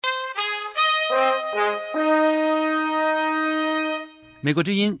美国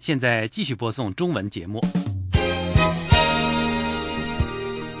之音现在继续播送中文节目。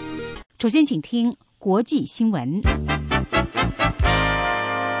首先请听国际新闻。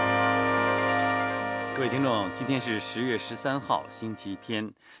各位听众，今天是10月13号星期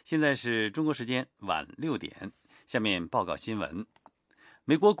天，现在是中国时间晚6点。下面报告新闻。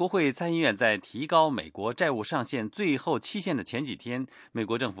美国国会参议院在提高美国债务上限最后期限的前几天，美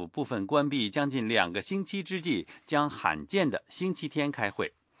国政府部分关闭将近2个星期之际，将罕见的星期天开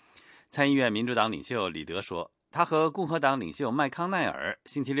会。参议院民主党领袖李德说，他和共和党领袖麦康奈尔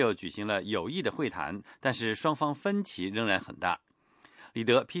星期六举行了有益的会谈，但是双方分歧仍然很大。李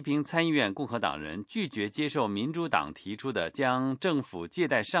德批评参议院共和党人拒绝接受民主党提出的将政府借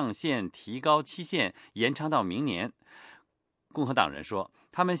贷上限提高期限延长到明年。共和党人说，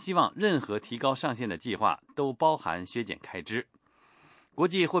他们希望任何提高上限的计划都包含削减开支。国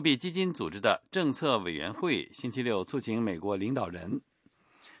际货币基金组织的政策委员会星期六促请美国领导人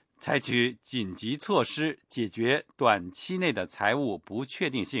采取紧急措施解决短期内的财务不确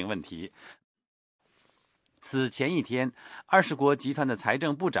定性问题。此前一天，20国集团的财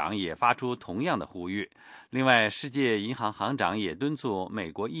政部长也发出同样的呼吁。另外，世界银行行长也敦促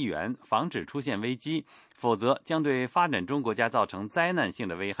美国议员防止出现危机，否则将对发展中国家造成灾难性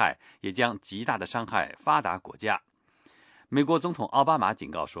的危害，也将极大的伤害发达国家。美国总统奥巴马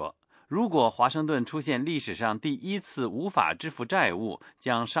警告说，如果华盛顿出现历史上第一次无法支付债务，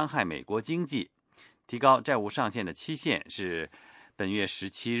将伤害美国经济。提高债务上限的期限是本月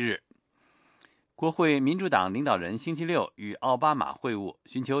17日。国会民主党领导人星期六与奥巴马会晤，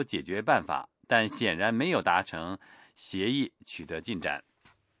寻求解决办法，但显然没有达成协议，取得进展。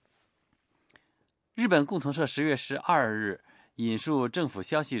日本共同社10月12日引述政府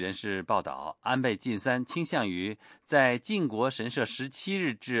消息人士报道，安倍晋三倾向于在靖国神社17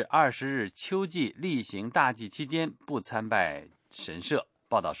日至20日秋季例行大祭期间不参拜神社。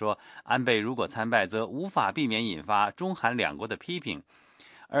报道说，安倍如果参拜，则无法避免引发中韩两国的批评。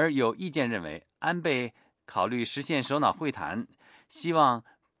而有意见认为，安倍考虑实现首脑会谈，希望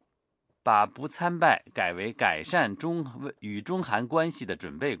把不参拜改为改善与中韩关系的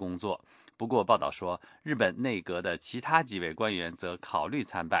准备工作。不过，报道说，日本内阁的其他几位官员则考虑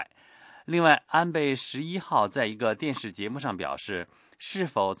参拜。另外，安倍11号在一个电视节目上表示，是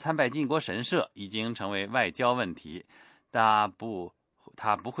否参拜靖国神社已经成为外交问题，他不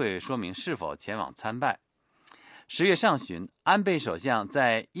会说明是否前往参拜。10月上旬，安倍首相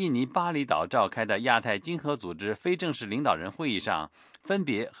在印尼巴厘岛召开的亚太经合组织非正式领导人会议上，分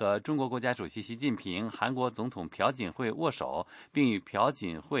别和中国国家主席习近平、韩国总统朴槿惠握手，并与朴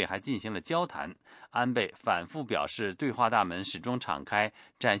槿惠还进行了交谈。安倍反复表示对话大门始终敞开，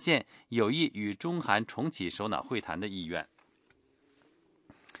展现有意与中韩重启首脑会谈的意愿。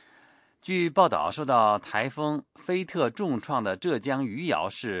据报道，受到台风菲特重创的浙江余姚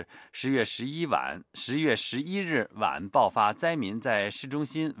市10月11日晚爆发灾民在市中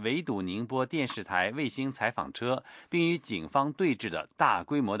心围堵宁波电视台卫星采访车，并与警方对峙的大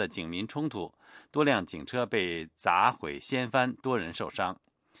规模的警民冲突，多辆警车被砸毁掀翻，多人受伤。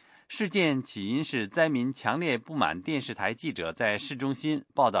事件起因是灾民强烈不满电视台记者在市中心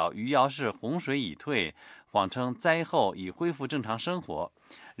报道余姚市洪水已退，谎称灾后已恢复正常生活，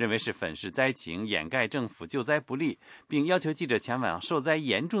认为是粉饰灾情，掩盖政府救灾不力，并要求记者前往受灾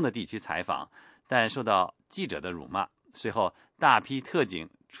严重的地区采访，但受到记者的辱骂。随后，大批特警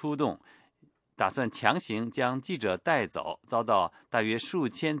出动，打算强行将记者带走，遭到大约数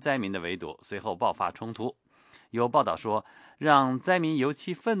千灾民的围堵，随后爆发冲突。有报道说，让灾民尤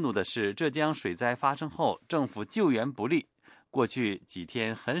其愤怒的是，浙江水灾发生后，政府救援不力。过去几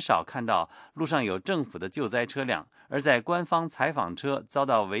天很少看到路上有政府的救灾车辆，而在官方采访车遭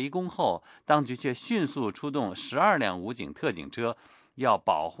到围攻后，当局却迅速出动12辆武警特警车，要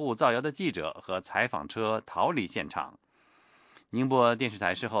保护造谣的记者和采访车逃离现场。宁波电视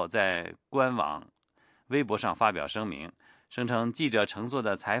台事后在官网微博上发表声明，声称记者乘坐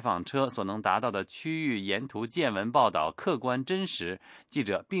的采访车所能达到的区域沿途见闻报道客观真实，记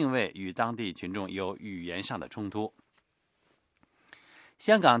者并未与当地群众有语言上的冲突。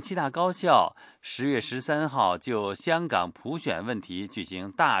香港7大高校10月13号就香港普选问题举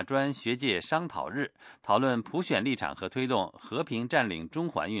行大专学界商讨日，讨论普选立场和推动和平占领中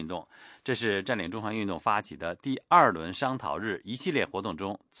环运动。这是占领中环运动发起的第2轮商讨日一系列活动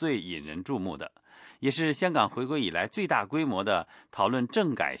中最引人注目的，也是香港回归以来最大规模的讨论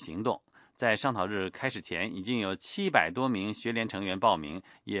政改行动。在商讨日开始前，已经有700多名学联成员报名，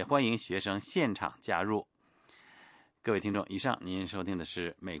也欢迎学生现场加入。各位听众，以上您收听的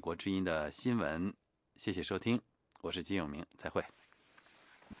是美国之音的新闻，谢谢收听，我是金永明，再会。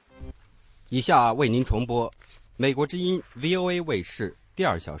以下为您重播美国之音 VOA 卫视第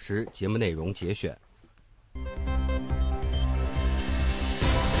2小时节目内容节选。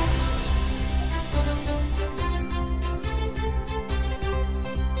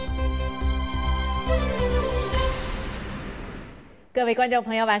各位观众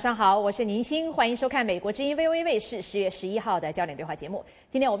朋友，晚上好，我是宁欣，欢迎收看美国之音 VOA 卫视10月11号的焦点对话节目。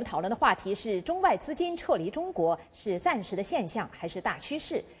今天我们讨论的话题是：中外资金撤离中国是暂时的现象还是大趋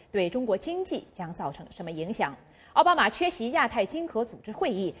势？对中国经济将造成什么影响？奥巴马缺席亚太经合组织会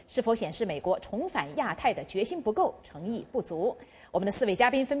议，是否显示美国重返亚太的决心不够、诚意不足？我们的4位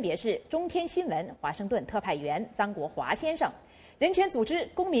嘉宾分别是中天新闻华盛顿特派员臧国华先生，人权组织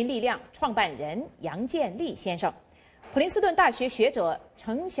公民力量创办人杨建立先生，普林斯顿大学学者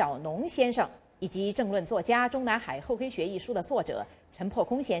程小农先生，以及政论作家《中南海厚黑学》一书的作者陈破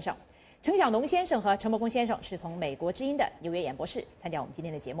空先生。程小农先生和陈破空先生是从美国之音的纽约演播室参加我们今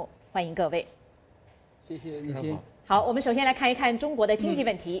天的节目，欢迎各位。谢谢宁欣。好，我们首先来看一看中国的经济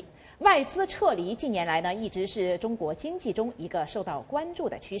问题。外资撤离近年来呢，一直是中国经济中一个受到关注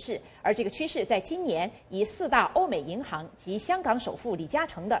的趋势，而这个趋势在今年以4大欧美银行及香港首富李嘉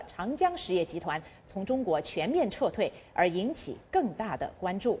诚的长江实业集团从中国全面撤退而引起更大的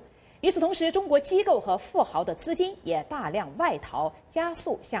关注。与此同时，中国机构和富豪的资金也大量外逃，加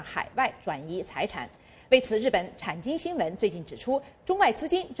速向海外转移财产。为此，日本产经新闻最近指出，中外资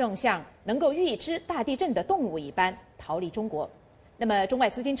金正像能够预知大地震的动物一般逃离中国。那么，中外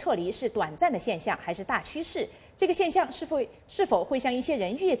资金撤离是短暂的现象还是大趋势？这个现象是否会像一些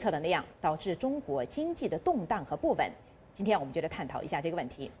人预测的那样，导致中国经济的动荡和不稳？今天我们就来探讨一下这个问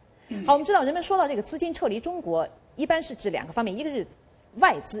题。好，我们知道人们说到这个资金撤离中国，一般是指2个方面，一个是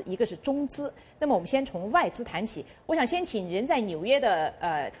外资，一个是中资。那么我们先从外资谈起，我想先请人在纽约的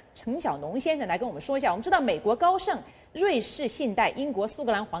程小农先生来跟我们说一下。我们知道美国高盛、瑞士信贷、英国苏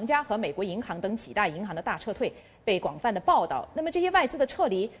格兰皇家和美国银行等几大银行的大撤退被广泛的报道。那么这些外资的撤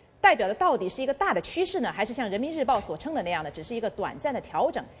离代表的到底是一个大的趋势呢，还是像人民日报所称的那样的，只是一个短暂的调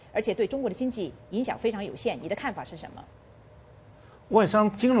整，而且对中国的经济影响非常有限？你的看法是什么？外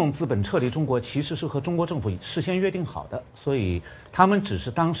商金融资本撤离中国其实是和中国政府事先约定好的，所以他们只是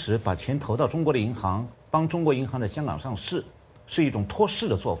当时把钱投到中国的银行，帮中国银行在香港上市，是一种托市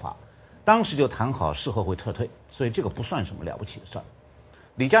的做法。当时就谈好事后会撤退，所以这个不算什么了不起的事儿。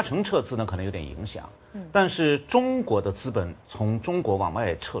李嘉诚撤资呢，可能有点影响，但是中国的资本从中国往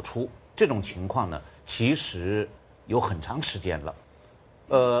外撤出，这种情况呢，其实有很长时间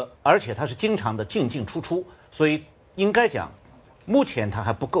了，而且它是经常的进进出出，所以应该讲，目前它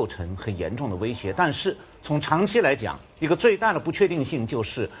还不构成很严重的威胁。但是从长期来讲，一个最大的不确定性就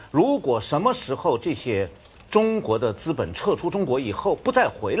是，如果什么时候这些中国的资本撤出中国以后不再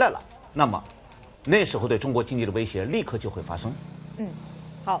回来了，那么那时候对中国经济的威胁立刻就会发生。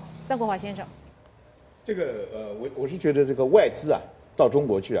好，臧国华先生，这个我是觉得这个外资啊到中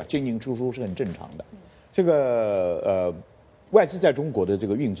国去啊进进出出是很正常的。这个外资在中国的这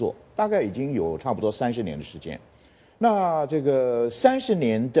个运作大概已经有差不多30年的时间。那这个30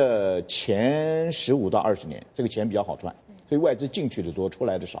年的前15到20年，这个钱比较好赚，所以外资进去的多，出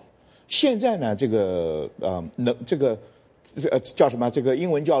来的少。现在呢，这个叫什么？这个英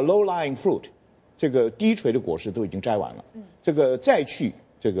文叫 low-lying fruit， 这个低垂的果实都已经摘完了，这个再去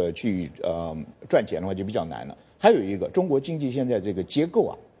赚钱的话就比较难了。还有一个，中国经济现在这个结构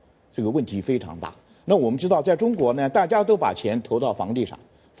啊，这个问题非常大。那我们知道，在中国呢，大家都把钱投到房地产，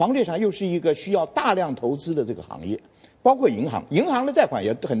房地产又是一个需要大量投资的这个行业，包括银行，银行的贷款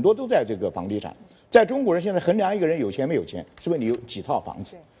也很多都在这个房地产。在中国人现在衡量一个人有钱没有钱，是问你有几套房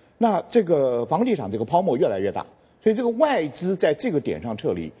子。那这个房地产这个泡沫越来越大，所以这个外资在这个点上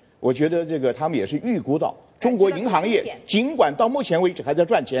撤离，我觉得这个他们也是预估到中国银行业尽管到目前为止还在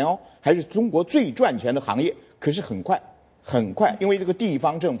赚钱哦，还是中国最赚钱的行业，可是很快，因为这个地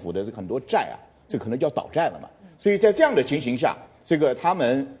方政府的这个很多债啊，这可能就要倒债了嘛。所以在这样的情形下，这个他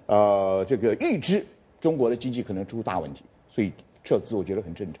们这个预知中国的经济可能出大问题，所以撤资我觉得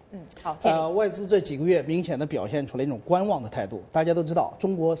很正常。好，外资这几个月明显的表现出来一种观望的态度。大家都知道，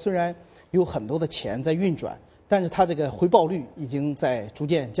中国虽然有很多的钱在运转，但是它这个回报率已经在逐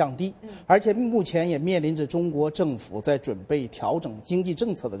渐降低，而且目前也面临着中国政府在准备调整经济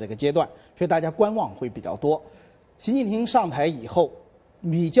政策的这个阶段，所以大家观望会比较多。习近平上台以后，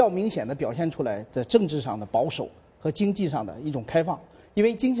比较明显的表现出来在政治上的保守和经济上的一种开放。因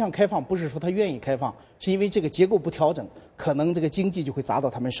为经济上开放不是说他愿意开放，是因为这个结构不调整，可能这个经济就会砸到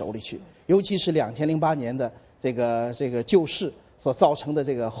他们手里去。尤其是2008年的这个救市所造成的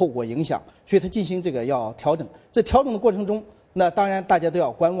这个后果影响，所以他进行这个要调整。这调整的过程中，那当然大家都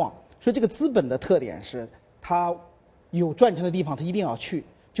要观望。所以这个资本的特点是，它有赚钱的地方，它一定要去。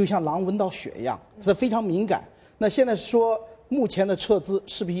就像狼闻到血一样，它非常敏感。那现在说目前的撤资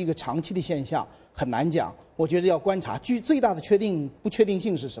是不是一个长期的现象，很难讲。我觉得要观察。最大的不确定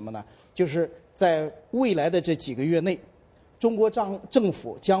性是什么呢？就是在未来的这几个月内，中国政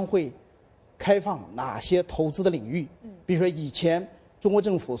府将会开放哪些投资的领域？比如说以前中国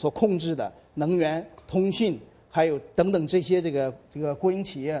政府所控制的能源、通讯，还有等等这些这个国营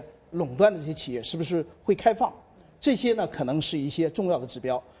企业垄断的这些企业，是不是会开放？这些呢，可能是一些重要的指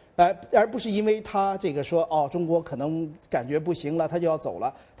标。而不是因为他这个说中国可能感觉不行了，他就要走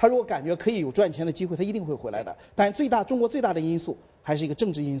了。他如果感觉可以有赚钱的机会，他一定会回来的。但中国最大的因素还是一个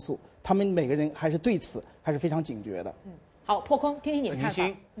政治因素，他们每个人还是对此还是非常警觉的。好，破空，听听你的看法。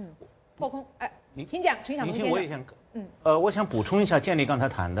破空，请讲，陈晓东先生。我也想，我想补充一下建立刚才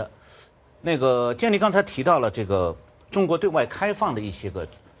谈的，那个建立刚才提到了这个中国对外开放的一些个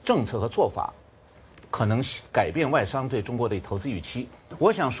政策和做法。可能改变外商对中国的投资预期。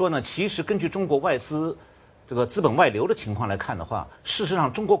我想说呢，其实根据中国外资这个资本外流的情况来看的话，事实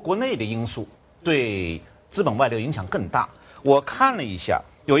上中国国内的因素对资本外流影响更大。我看了一下，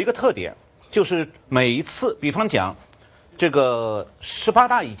有一个特点，就是每一次，比方讲这个18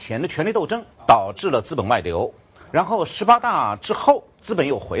大以前的权力斗争导致了资本外流，然后18大之后资本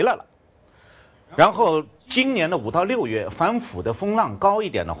又回来了，然后今年的5到6月反腐的风浪高一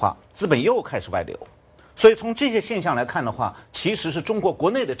点的话，资本又开始外流。所以从这些现象来看的话，其实是中国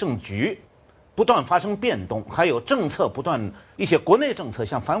国内的政局不断发生变动，还有政策不断一些国内政策，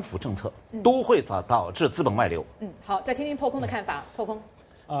像反腐政策，都会导致资本外流。好，再听听破空的看法。破空，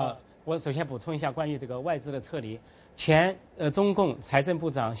我首先补充一下关于这个外资的撤离。中共财政部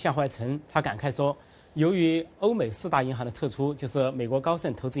长向怀成他感慨说，由于欧美4大银行的撤出，就是美国高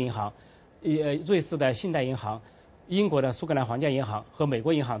盛投资银行、瑞士的信贷银行、英国的苏格兰皇家银行和美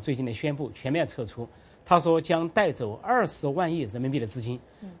国银行最近的宣布全面撤出。他说将带走20万亿人民币的资金，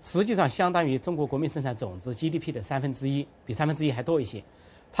实际上相当于中国国民生产总值 GDP 的1/3，比1/3还多一些。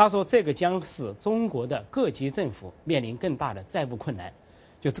他说这个将使中国的各级政府面临更大的债务困难，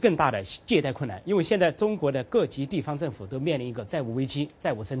就是更大的借贷困难，因为现在中国的各级地方政府都面临一个债务危机，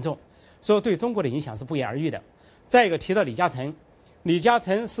债务深重，所以对中国的影响是不言而喻的。再一个提到李嘉诚，李嘉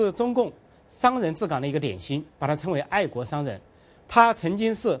诚是中共商人治港的一个典型，把他称为爱国商人。他曾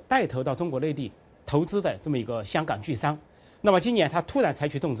经是带头到中国内地投资的这么一个香港巨商，那么今年他突然采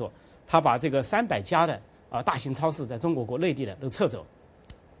取动作，他把这个300家的大型超市在中国内地的都撤走，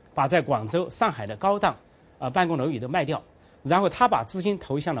把在广州、上海的高档办公楼宇都卖掉，然后他把资金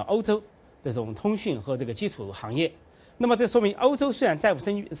投向了欧洲这种通讯和这个基础行业。那么这说明欧洲虽然债务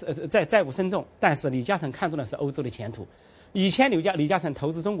深重，但是李嘉诚看中的是欧洲的前途。以前李嘉诚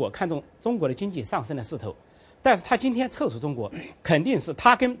投资中国，看中中国的经济上升的势头。但是他今天撤出中国，肯定是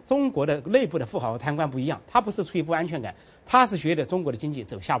他跟中国的内部的富豪和贪官不一样，他不是出于不安全感，他是觉得中国的经济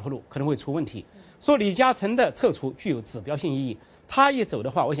走下坡路，可能会出问题。说李嘉诚的撤出具有指标性意义，他一走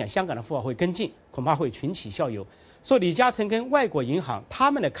的话，我想香港的富豪会跟进，恐怕会群起效尤。说李嘉诚跟外国银行他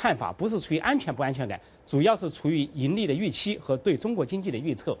们的看法不是出于安全不安全感，主要是出于盈利的预期和对中国经济的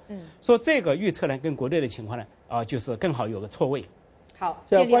预测。说这个预测呢，跟国内的情况呢，就是更好有个错位。好，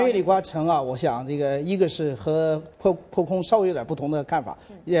关于李嘉诚我想这个一个是和破空稍微有点不同的看法，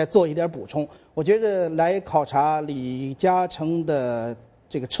也做一点补充。我觉得来考察李嘉诚的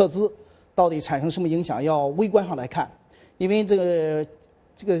这个撤资到底产生什么影响，要微观上来看。因为这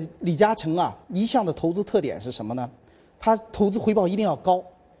个李嘉诚一向的投资特点是什么呢？他投资回报一定要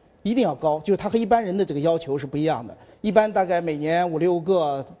高，就是他和一般人的这个要求是不一样的。一般大概每年5-6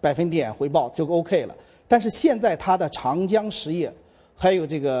个百分点回报就 OK 了。但是现在他的长江实业还有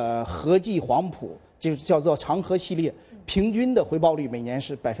这个和记黄埔，就是叫做长河系列，平均的回报率每年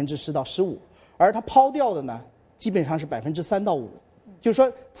是10%到15%，而它抛掉的呢，基本上是3%到5%，就是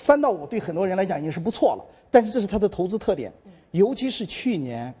说3到5%对很多人来讲已经是不错了，但是这是它的投资特点。尤其是去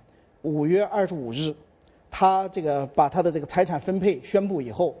年5月25日，他这个把他的这个财产分配宣布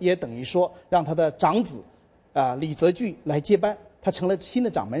以后，也等于说让他的长子李泽钜来接班，他成了新的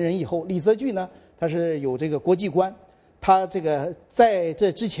掌门人以后，李泽钜呢，他是有这个国际观。他这个在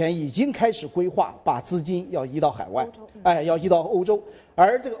这之前已经开始规划，把资金要移到海外，要移到欧洲。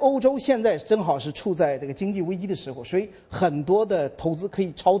而这个欧洲现在正好是处在这个经济危机的时候，所以很多的投资可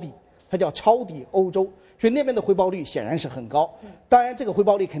以抄底，它叫抄底欧洲，所以那边的回报率显然是很高。当然，这个回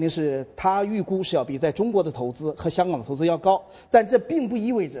报率肯定是他预估是要比在中国的投资和香港的投资要高，但这并不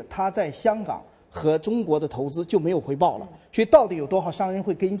意味着他在香港和中国的投资就没有回报了，所以到底有多少商人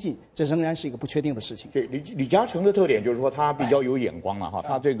会跟进，这仍然是一个不确定的事情。对，李嘉诚的特点就是说他比较有眼光了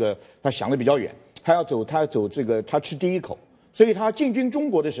哈，他想的比较远，他要走这个他吃第一口，所以他进军中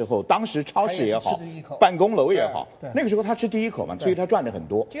国的时候，当时超市也好，办公楼也好，那个时候他吃第一口嘛，所以他赚的很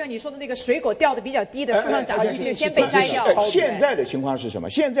多。就像你说的那个水果掉的比较低的树上长的就先被摘掉。现在的情况是什么？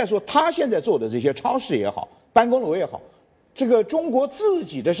现在说他现在做的这些超市也好，办公楼也好，这个中国自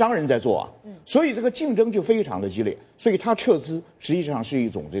己的商人在做啊，所以这个竞争就非常的激烈，所以他撤资实际上是一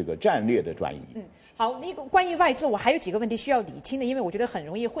种这个战略的转移。好，关于外资，我还有几个问题需要理清的，因为我觉得很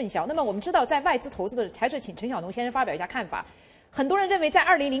容易混淆。那么我们知道，在外资投资的，还是请陈晓东先生发表一下看法。很多人认为，在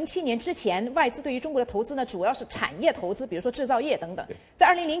2007年之前，外资对于中国的投资呢，主要是产业投资，比如说制造业等等。在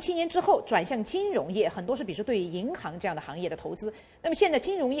2007年之后，转向金融业，很多是比如说对于银行这样的行业的投资。那么现在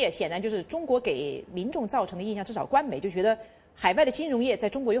金融业显然就是中国给民众造成的印象，至少官媒就觉得海外的金融业在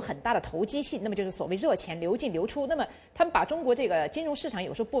中国有很大的投机性，那么就是所谓热钱流进流出。那么他们把中国这个金融市场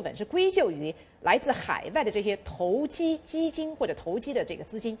有时候不稳是归咎于来自海外的这些投机基金或者投机的这个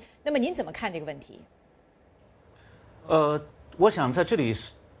资金。那么您怎么看这个问题？我想在这里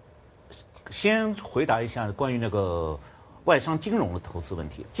先回答一下关于那个外商金融的投资问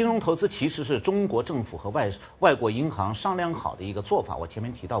题。金融投资其实是中国政府和外国银行商量好的一个做法，我前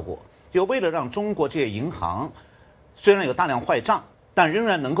面提到过，就为了让中国这些银行虽然有大量坏账，但仍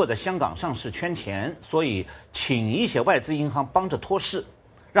然能够在香港上市圈钱，所以请一些外资银行帮着托市，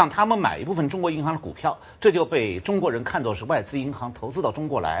让他们买一部分中国银行的股票，这就被中国人看作是外资银行投资到中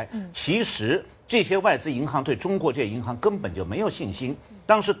国来。其实这些外资银行对中国这些银行根本就没有信心。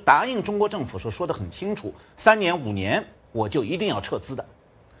当时答应中国政府说得很清楚，3年5年我就一定要撤资的，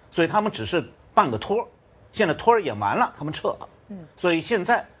所以他们只是办个托，现在托儿演完了，他们撤了。所以现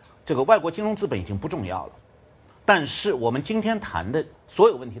在这个外国金融资本已经不重要了。但是我们今天谈的所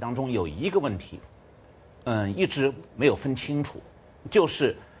有问题当中，有一个问题，一直没有分清楚，就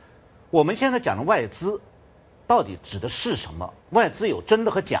是我们现在讲的外资到底指的是什么？外资有真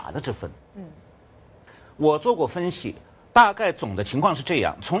的和假的之分。我做过分析，大概总的情况是这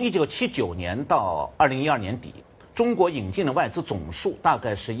样：从1979年到2012年底，中国引进的外资总数大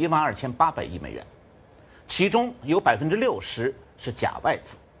概是12800亿美元，其中有60%是假外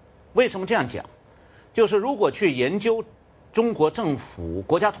资。为什么这样讲？就是如果去研究中国政府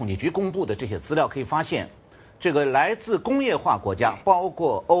国家统计局公布的这些资料，可以发现，这个来自工业化国家，包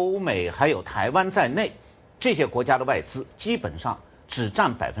括欧美还有台湾在内，这些国家的外资基本上只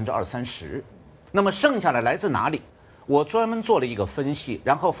占20-30%。那么剩下的来自哪里？我专门做了一个分析，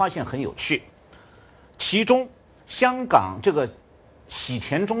然后发现很有趣。其中，香港这个洗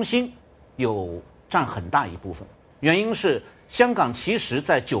钱中心有占很大一部分，原因是香港其实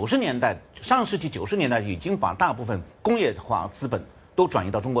在90年代，上世纪90年代已经把大部分工业化资本都转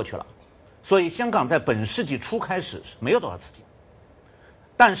移到中国去了，所以香港在本世纪初开始没有多少资金。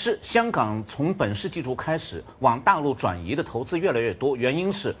但是香港从本世纪初开始往大陆转移的投资越来越多，原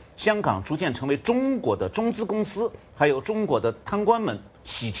因是香港逐渐成为中国的中资公司还有中国的贪官们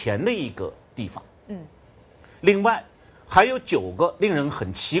洗钱的一个地方。另外还有9个令人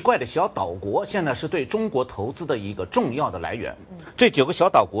很奇怪的小岛国，现在是对中国投资的一个重要的来源。这9个小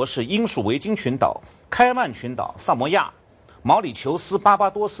岛国是英属维京群岛、开曼群岛、萨摩亚、毛里求斯、巴巴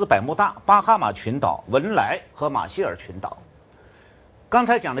多斯、百慕大、巴哈马群岛、文莱和马歇尔群岛。刚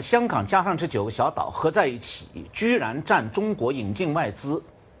才讲的香港加上这9个小岛合在一起，居然占中国引进外资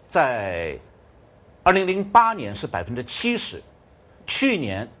在2008年是70%，去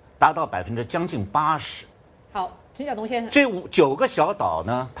年达到将近80%。好，陈晓东先生，这9个小岛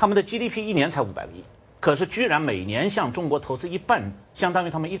呢，他们的 GDP 一年才500个亿，可是居然每年向中国投资一半，相当于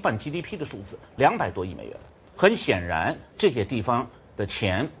他们一半 GDP 的数字，200多亿美元。很显然，这些地方的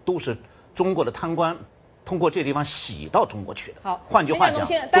钱都是中国的贪官通过这地方洗到中国去的。好，换句话讲，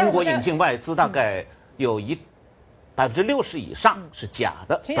中国引进外资大概有60%以上是假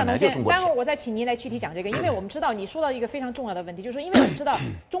的，本来就中国钱。待会儿我再请您来具体讲这个，因为我们知道你说到一个非常重要的问题，就是说，因为我们知道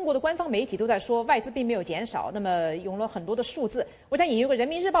中国的官方媒体都在说外资并没有减少，那么用了很多的数字。我想引用个人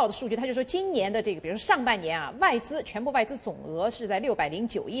民日报的数据，他就说今年的这个，比如说上半年啊，全部外资总额是在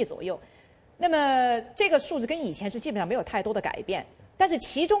609亿左右。那么这个数字跟以前是基本上没有太多的改变，但是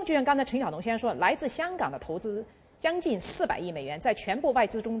其中就像刚才陈晓东先生说，来自香港的投资将近400亿美元，在全部外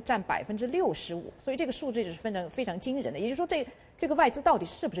资中占65%，所以这个数字是非常惊人的。也就是说，这个外资到底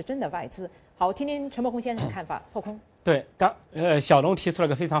是不是真的外资？好，听听陈伯宏先生的看法。破空。对，小龙提出了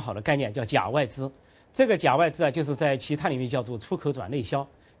个非常好的概念，叫假外资。这个假外资啊，就是在其他领域叫做出口转内销，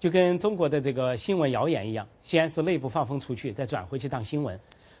就跟中国的这个新闻谣言一样，先是内部放风出去，再转回去当新闻。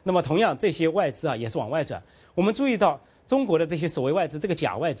那么同样，这些外资啊也是往外转。我们注意到中国的这些所谓外资，这个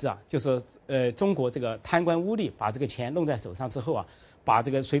假外资啊，就是中国这个贪官污吏把这个钱弄在手上之后啊，把这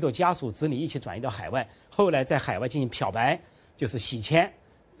个随着家属子女一起转移到海外，后来在海外进行漂白，就是洗钱，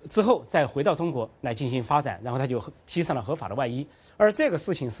之后再回到中国来进行发展，然后他就披上了合法的外衣。而这个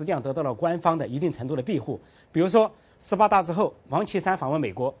事情实际上得到了官方的一定程度的庇护。比如说18大之后，王岐山访问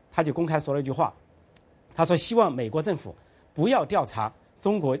美国，他就公开说了一句话，他说希望美国政府不要调查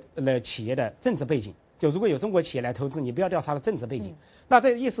中国企业的政治背景，就如果有中国企业来投资，你不要调查的政治背景。那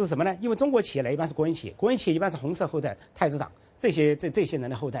这个意思是什么呢？因为中国企业呢一般是国营企业，国营企业一般是红色后代、太子党这些人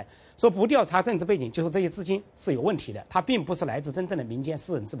的后代，说不调查政治背景，就说这些资金是有问题的，它并不是来自真正的民间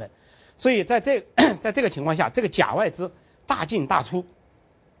私人资本。所以在这个情况下，这个假外资大进大出，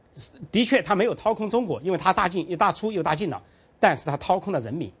的确他没有掏空中国，因为他大进又大出又大进了，但是他掏空了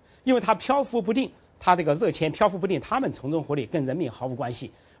人民，因为他漂浮不定，他这个热钱漂浮不定，他们从中获利，跟人民毫无关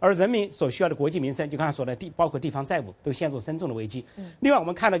系。而人民所需要的国计民生，就刚才说的包括地方债务，都陷入深重的危机。另外，我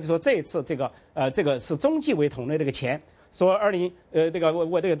们看到就是说这一次这个是中纪委统的这个钱，说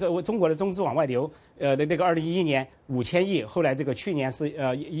中国的中资往外流，这个2011年5000亿，后来这个去年是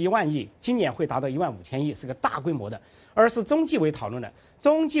1万亿，今年会达到15000亿，是个大规模的。而是中纪委讨论的，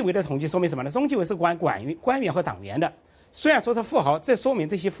中纪委的统计说明什么呢？中纪委是管官员和党员的，虽然说是富豪，这说明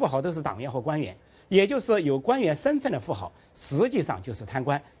这些富豪都是党员和官员。也就是有官员身份的富豪，实际上就是贪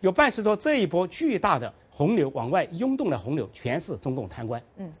官。有伴随着这一波巨大的洪流往外涌动的洪流，全是中共贪官。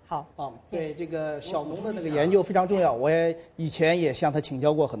好，对这个小农的那个研究非常重要，我也以前也向他请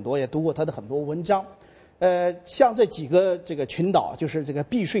教过很多，也读过他的很多文章。像这几个这个群岛，就是这个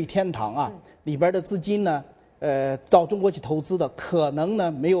避税天堂啊，里边的资金呢，到中国去投资的可能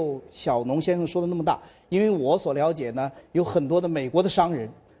呢没有小农先生说的那么大，因为我所了解呢，有很多的美国的商人。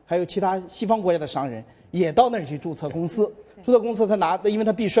还有其他西方国家的商人也到那儿去注册公司，注册公司因为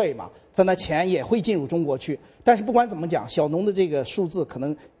他避税嘛，他那钱也会进入中国去。但是不管怎么讲，小农的这个数字可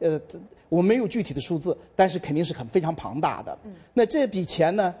能我没有具体的数字，但是肯定是非常庞大的。那这笔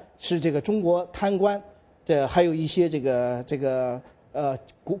钱呢是这个中国贪官，还有一些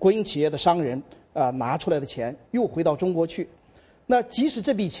国营企业的商人拿出来的钱又回到中国去。那即使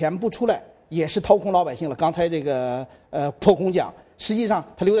这笔钱不出来，也是掏空老百姓了。刚才这个破空讲。实际上，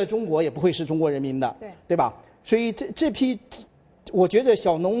他留在中国也不会是中国人民的，对吧？所以这批，我觉得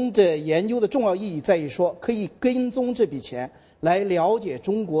小农的研究的重要意义在于说，可以跟踪这笔钱来了解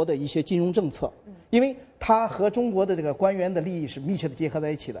中国的一些金融政策，因为它和中国的这个官员的利益是密切的结合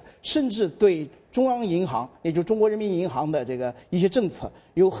在一起的，甚至对中央银行，也就是中国人民银行的这个一些政策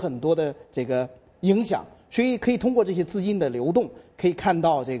有很多的这个影响。所以可以通过这些资金的流动，可以看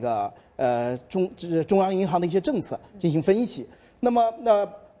到这个中央银行的一些政策进行分析。那么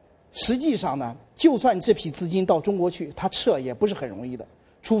实际上呢，就算这批资金到中国去，它撤也不是很容易的，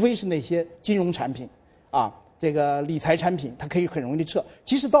除非是那些金融产品啊，这个理财产品，它可以很容易的撤。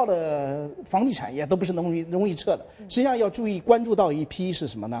即使到了房地产，也都不是容易撤的。实际上要注意关注到一批是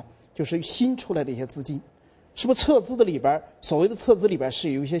什么呢？就是新出来的一些资金，是不是撤资的里边，所谓的撤资里边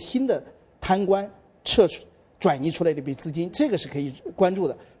是有一些新的贪官转移出来的一笔资金，这个是可以关注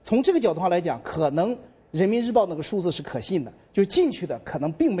的。从这个角度上来讲，可能人民日报那个数字是可信的，就进去的可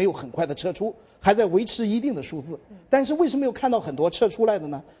能并没有很快的撤出，还在维持一定的数字。但是为什么又看到很多撤出来的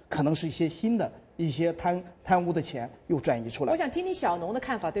呢？可能是一些新的一些贪污的钱又转移出来。我想听听小农的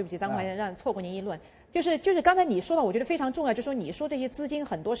看法。对不起，张怀让错过您一论。就是刚才你说到，我觉得非常重要，就是说你说这些资金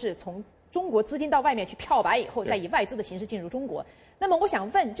很多是从中国资金到外面去漂白以后，再以外资的形式进入中国。那么我想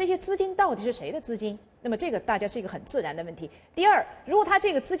问，这些资金到底是谁的资金？那么这个大家是一个很自然的问题。第二，如果它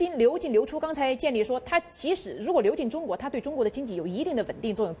这个资金流进流出，刚才建立说，它即使如果流进中国，它对中国的经济有一定的稳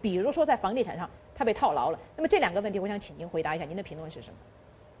定作用，比如说在房地产上它被套牢了。那么这两个问题，我想请您回答一下，您的评论是什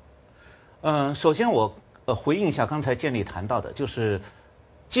么？首先我回应一下刚才建立谈到的，就是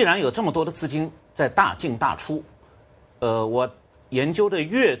既然有这么多的资金在大进大出，我研究的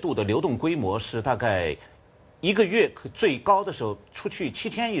月度的流动规模是大概一个月最高的时候出去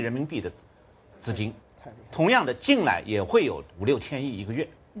7000亿人民币的资金，同样的进来也会有5-6千亿一个月。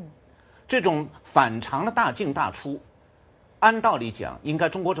这种反常的大进大出，按道理讲应该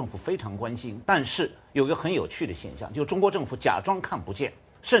中国政府非常关心，但是有一个很有趣的现象，就是中国政府假装看不见，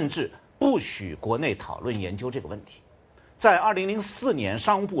甚至不许国内讨论研究这个问题。在2004年，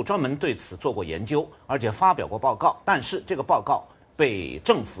商务部专门对此做过研究，而且发表过报告，但是这个报告被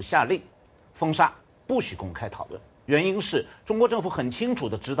政府下令封杀，不许公开讨论。原因是中国政府很清楚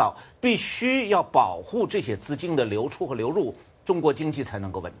地知道，必须要保护这些资金的流出和流入，中国经济才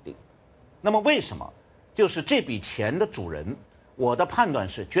能够稳定。那么为什么？就是这笔钱的主人，我的判断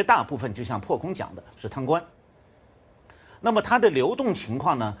是绝大部分就像破空讲的是贪官。那么它的流动情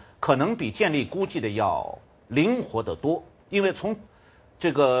况呢，可能比建立估计的要灵活得多。因为从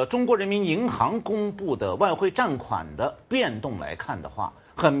这个中国人民银行公布的外汇占款的变动来看的话，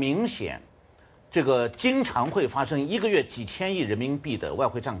很明显，这个经常会发生一个月几千亿人民币的外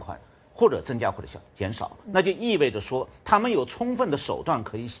汇占款，或者增加或者减少，那就意味着说他们有充分的手段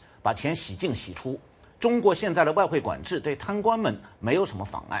可以把钱洗进洗出。中国现在的外汇管制对贪官们没有什么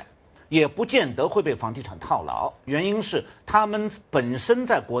妨碍，也不见得会被房地产套牢，原因是他们本身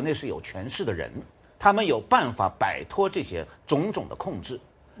在国内是有权势的人，他们有办法摆脱这些种种的控制。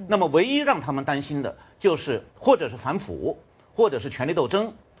那么唯一让他们担心的就是或者是反腐，或者是权力斗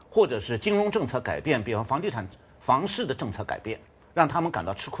争，或者是金融政策改变，比方房地产房市的政策改变，让他们感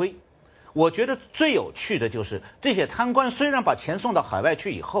到吃亏。我觉得最有趣的就是这些贪官虽然把钱送到海外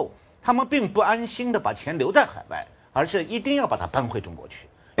去以后，他们并不安心的把钱留在海外，而是一定要把它搬回中国去。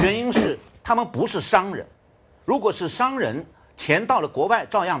原因是他们不是商人，如果是商人，钱到了国外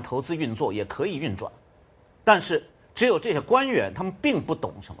照样投资运作，也可以运转。但是只有这些官员，他们并不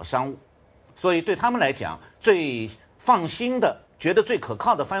懂什么商务，所以对他们来讲，最放心的、觉得最可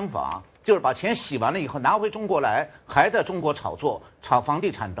靠的方法，就是把钱洗完了以后拿回中国来，还在中国炒作、炒房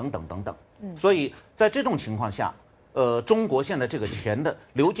地产等等等等。所以在这种情况下，中国现在这个钱的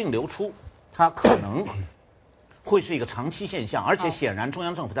流进流出，它可能会是一个长期现象，而且显然中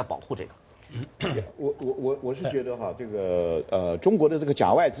央政府在保护这个。我是觉得哈，这个中国的这个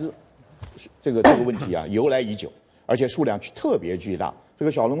假外资，这个问题啊由来已久，而且数量特别巨大。这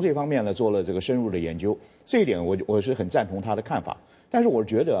个小龙这方面呢做了这个深入的研究，这一点我是很赞同他的看法。但是我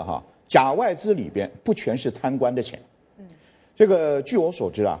觉得哈，假外资里边不全是贪官的钱。这个据我所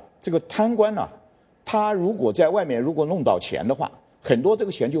知啊，这个贪官呢，他如果在外面如果弄到钱的话，很多这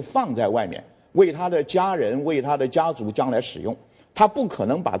个钱就放在外面，为他的家人、为他的家族将来使用。他不可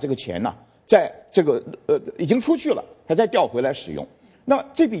能把这个钱呢，在这个已经出去了，他再调回来使用。那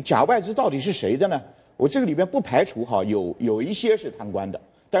这笔假外资到底是谁的呢？我这个里边不排除哈有一些是贪官的，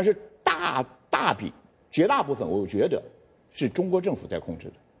但是大笔绝大部分我觉得是中国政府在控制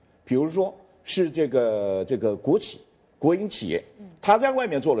的。比如说是这个国企、国营企业，他在外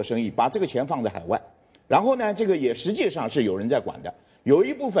面做了生意，把这个钱放在海外，然后呢，这个也实际上是有人在管的。有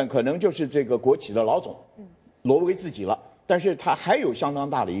一部分可能就是这个国企的老总挪为自己了，但是他还有相当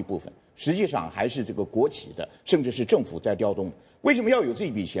大的一部分，实际上还是这个国企的，甚至是政府在调动。为什么要有这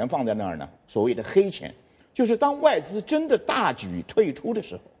一笔钱放在那儿呢？所谓的黑钱，就是当外资真的大举退出的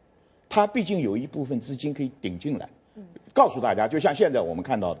时候，它毕竟有一部分资金可以顶进来。告诉大家，就像现在我们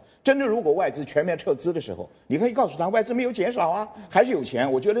看到的，真的如果外资全面撤资的时候，你可以告诉他外资没有减少啊，还是有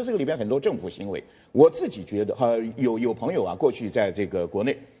钱。我觉得这个里边很多政府行为，我自己觉得有朋友啊，过去在这个国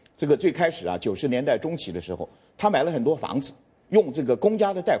内，这个最开始啊90年代中期的时候，他买了很多房子，用这个公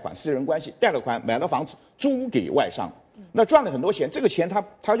家的贷款、私人关系贷了款买了房子租给外商，那赚了很多钱。这个钱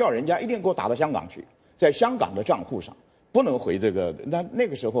他要人家一定给我打到香港去，在香港的账户上，不能回这个。那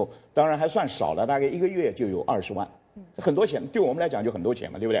个时候当然还算少了，大概一个月就有20万。很多钱，对我们来讲就很多钱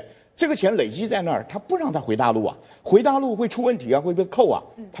嘛，对不对？这个钱累积在那儿，他不让他回大陆啊，回大陆会出问题啊，会被扣啊。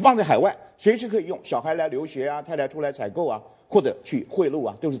他放在海外，随时可以用，小孩来留学啊，太太出来采购啊，或者去贿赂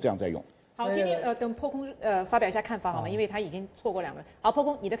啊，都是这样在用。好，今天等破空发表一下看法好吗？因为他已经错过2轮。好，破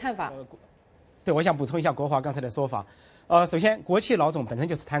空，你的看法？对，我想补充一下国华刚才的说法。首先，国企老总本身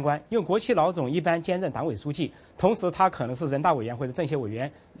就是贪官，因为国企老总一般兼任党委书记，同时他可能是人大委员或者政协委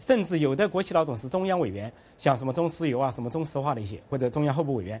员，甚至有的国企老总是中央委员，像什么中石油啊、什么中石化的一些，或者中央候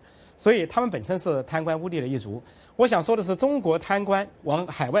补委员，所以他们本身是贪官污吏的一族。我想说的是，中国贪官往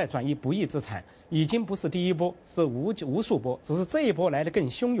海外转移不义资产，已经不是第一波，是无数波，只是这一波来得更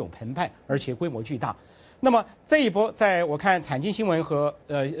汹涌澎湃，而且规模巨大。那么这一波，在我看产经新闻和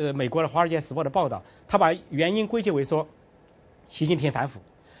美国的《华尔街时报》的报道，他把原因归结为说，习近平反腐。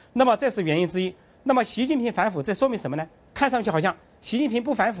那么这是原因之一。那么习近平反腐，这说明什么呢？看上去好像习近平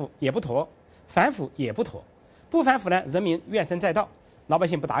不反腐也不妥，反腐也不妥。不反腐呢，人民怨声载道，老百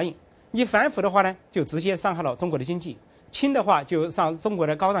姓不答应；你反腐的话呢，就直接伤害了中国的经济；轻的话，就让中国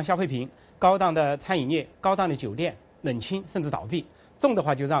的高档消费品、高档的餐饮业、高档的酒店冷清甚至倒闭；重的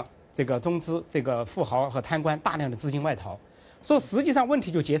话，就让这个中资、这个富豪和贪官大量的资金外逃。所以实际上问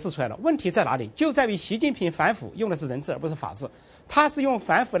题就揭示出来了，问题在哪里？就在于习近平反腐用的是人治而不是法治，他是用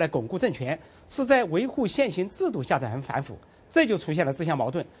反腐来巩固政权，是在维护现行制度下才很反腐，这就出现了自相矛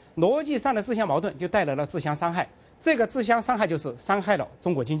盾。逻辑上的自相矛盾就带来了自相伤害，这个自相伤害就是伤害了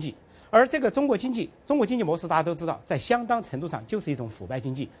中国经济。而这个中国经济模式大家都知道，在相当程度上就是一种腐败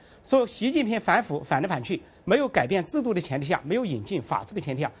经济。说习近平反腐反来反去，没有改变制度的前提下，没有引进法治的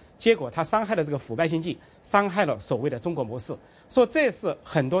前提下，结果他伤害了这个腐败经济，伤害了所谓的中国模式。说这是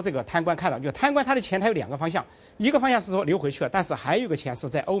很多这个贪官看到，就贪官他的钱他有2个方向，一个方向是说流回去了，但是还有一个钱是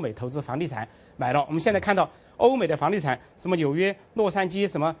在欧美投资房地产买了。我们现在看到欧美的房地产，什么纽约、洛杉矶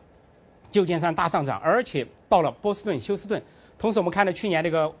什么旧金山大上涨，而且到了波士顿、休斯顿。同时我们看到去年这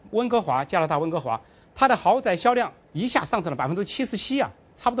个温哥华，加拿大温哥华，它的豪宅销量一下上涨了77%啊，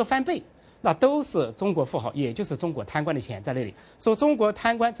差不多翻倍。那都是中国富豪，也就是中国贪官的钱在那里。说中国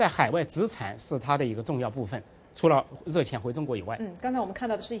贪官在海外资产是它的一个重要部分，除了热钱回中国以外。刚才我们看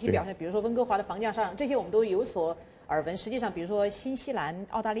到的是一些表现，比如说温哥华的房价上涨，这些我们都有所耳闻。实际上，比如说新西兰、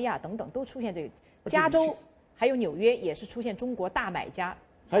澳大利亚等等都出现这个，加州还有纽约也是出现中国大买家。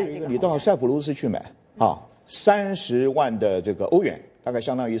还有一个，你到塞浦路斯去买啊，30万的这个欧元，大概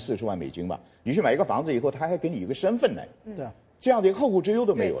相当于40万美金吧。你去买一个房子以后，他还给你一个身份呢。对。这样的一个后顾之忧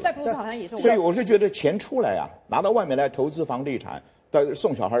都没有了。塞浦路斯好像也是。所以我是觉得钱出来啊，拿到外面来投资房地产，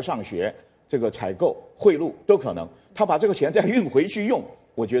送小孩上学，这个采购、贿赂都可能。他把这个钱再运回去用，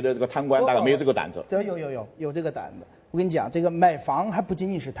我觉得这个贪官大概没有这个胆子。有这个胆子。我跟你讲，这个买房还不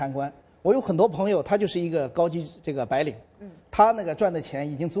仅仅是贪官。我有很多朋友，他就是一个高级这个白领，他那个赚的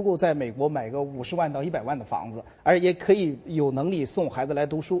钱已经足够在美国买个50万到100万的房子，而也可以有能力送孩子来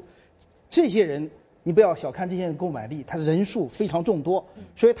读书。这些人。你不要小看这些人购买力，他人数非常众多，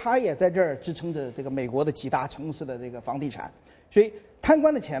所以他也在这儿支撑着这个美国的几大城市的这个房地产。所以贪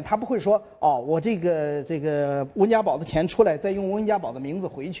官的钱，他不会说我这个温家宝的钱出来，再用温家宝的名字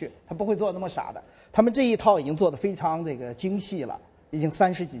回去，他不会做那么傻的。他们这一套已经做得非常这个精细了，已经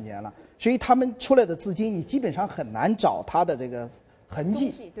30几年了，所以他们出来的资金，你基本上很难找他的这个痕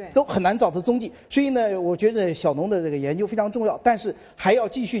迹，都很难找到踪迹。所以呢，我觉得小农的这个研究非常重要，但是还要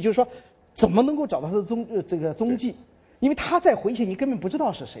继续，就是说。怎么能够找到他的踪迹？因为他再回去，你根本不知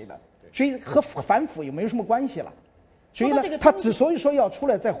道是谁的，所以和反腐也没有什么关系了。所以呢，他之所以说要出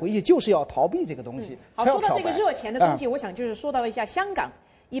来再回去，就是要逃避这个东西。好，说到这个热钱的踪迹，我想就是说到一下香港。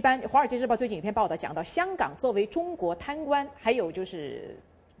一般《华尔街日报》最近有篇报道讲到，香港作为中国贪官还有就是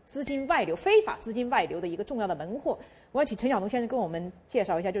资金外流、非法资金外流的一个重要的门户。我要请陈晓东先生跟我们介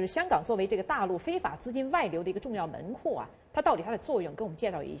绍一下，就是香港作为这个大陆非法资金外流的一个重要门户啊，它到底它的作用，跟我们介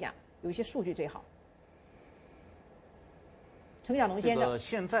绍一下。有一些数据最好。陈晓东先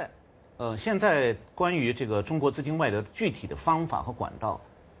生，现在关于这个中国资金外流的具体的方法和管道，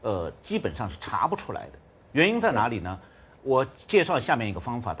基本上是查不出来的。原因在哪里呢？我介绍下面一个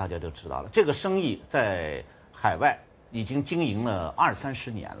方法，大家就知道了。这个生意在海外已经经营了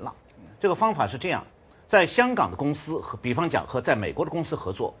20-30年了。这个方法是这样：在香港的公司比方讲和在美国的公司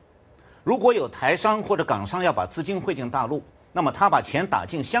合作，如果有台商或者港商要把资金汇进大陆。那么他把钱打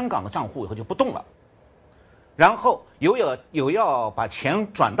进香港的账户以后就不动了，然后有要把钱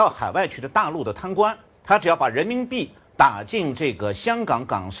转到海外去的大陆的贪官，他只要把人民币打进这个香港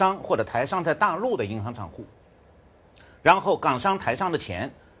港商或者台商在大陆的银行账户，然后港商台商的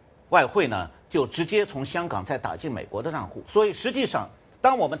钱外汇呢就直接从香港再打进美国的账户。所以实际上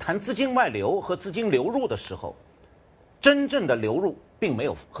当我们谈资金外流和资金流入的时候，真正的流入并没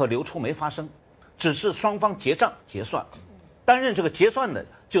有和流出没发生，只是双方结账结算。担任这个结算的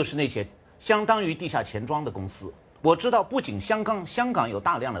就是那些相当于地下钱庄的公司。我知道不仅香港有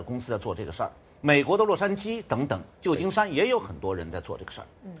大量的公司在做这个事儿，美国的洛杉矶等等旧金山也有很多人在做这个事儿。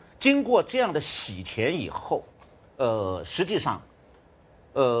经过这样的洗钱以后，实际上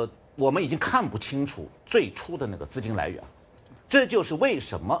我们已经看不清楚最初的那个资金来源。这就是为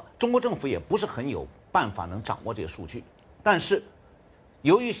什么中国政府也不是很有办法能掌握这些数据。但是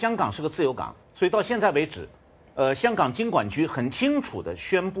由于香港是个自由港，所以到现在为止香港金管局很清楚地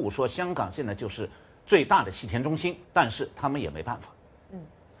宣布说，香港现在就是最大的洗钱中心，但是他们也没办法。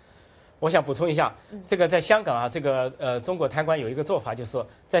我想补充一下，这个在香港啊，这个中国贪官有一个做法，就是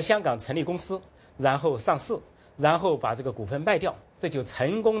在香港成立公司，然后上市，然后把这个股份卖掉，这就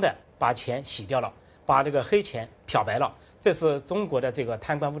成功的把钱洗掉了，把这个黑钱漂白了。这是中国的这个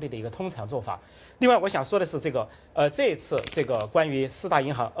贪官污吏的一个通常做法。另外，我想说的是，这个这一次这个关于4大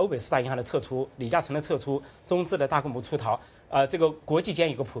银行、欧美4大银行的撤出、李嘉诚的撤出、中资的大规模出逃，这个国际间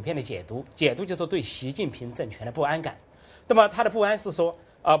有个普遍的解读就是对习近平政权的不安感。那么他的不安是说，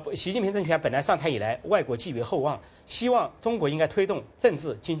习近平政权本来上台以来，外国寄予厚望，希望中国应该推动政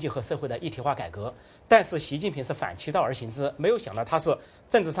治、经济和社会的一体化改革。但是习近平是反其道而行之，没有想到他是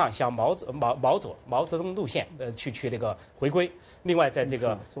政治上向毛泽东路线去那个回归。另外，在这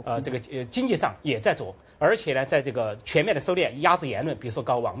个经济上也在走，而且呢，在这个全面的收敛、压制言论，比如说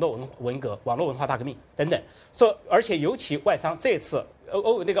搞网络文化大革命等等。说，而且尤其外商这次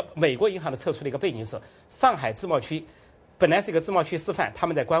那个美国银行的撤出的一个背景是，上海自贸区本来是一个自贸区示范，他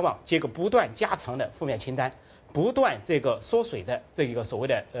们在观望，结果不断加长的负面清单，不断这个缩水的这个所谓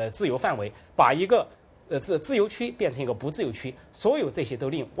的自由范围，把一个自由区变成一个不自由区，所有这些都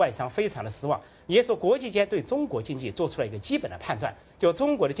令外商非常的失望。也就是说，国际间对中国经济做出了一个基本的判断，就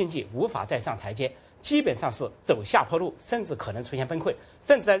中国的经济无法再上台阶，基本上是走下坡路，甚至可能出现崩溃，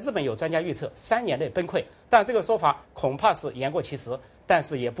甚至在日本有专家预测3年内崩溃。但这个说法恐怕是言过其实，但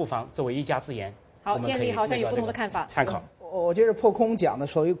是也不妨作为一家之言。好，建立好像有不同的看法，参考。我觉得破空讲的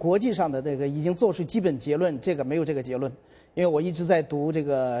属于国际上的这个已经做出基本结论，这个没有这个结论，因为我一直在读这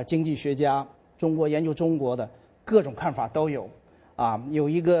个经济学家，中国研究中国的各种看法都有。有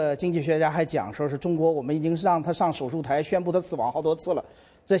一个经济学家还讲说是中国，我们已经让他上手术台宣布他死亡好多次了，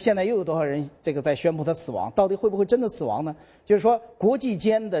这现在又有多少人这个在宣布他死亡？到底会不会真的死亡呢？就是说国际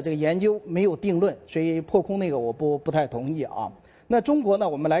间的这个研究没有定论，所以破空那个我不太同意啊。那中国呢？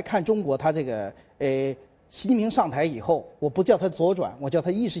我们来看中国，它这个习近平上台以后，我不叫他左转，我叫他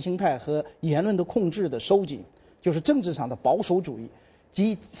意识形态和言论的控制的收紧，就是政治上的保守主义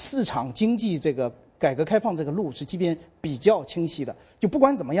及市场经济这个改革开放这个路是即便比较清晰的。就不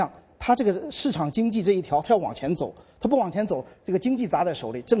管怎么样，他这个市场经济这一条，他要往前走，他不往前走，这个经济砸在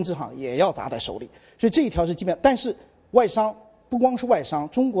手里，政治上也要砸在手里，所以这一条是基本。但是外商不光是外商，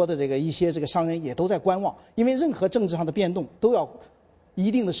中国的这个一些这个商人也都在观望，因为任何政治上的变动都要一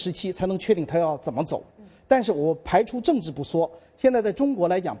定的时期才能确定他要怎么走。但是我排除政治不说，现在在中国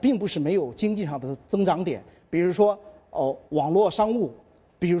来讲，并不是没有经济上的增长点，比如说网络商务，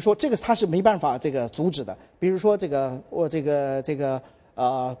比如说这个它是没办法这个阻止的，比如说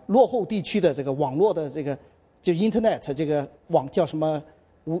落后地区的这个网络的这个就 Internet 这个网叫什么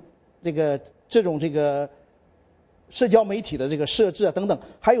这种社交媒体的这个设置等等，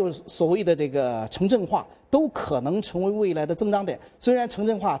还有所谓的这个城镇化，都可能成为未来的增长点。虽然城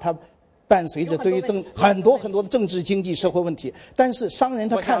镇化它伴随着对于很多的政治、经济、社会问题，但是商人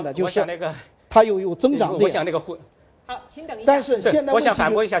他看的就是他又有增长点。我想那个好，请等一下。但是现在我想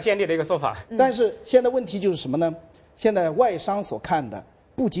反驳一下建立的一个说法。但是现在问题就是什么呢？现在外商所看的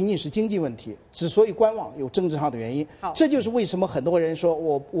不仅仅是经济问题，之所以观望有政治上的原因。这就是为什么很多人说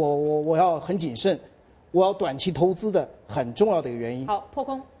我要很谨慎，我要短期投资的很重要的一个原因。好，破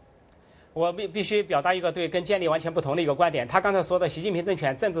空。我必须表达一个跟建立完全不同的一个观点。他刚才说的习近平政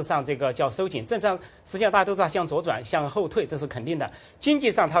权政治上这个叫收紧，政治上实际上大家都在向左转、向后退，这是肯定的。经济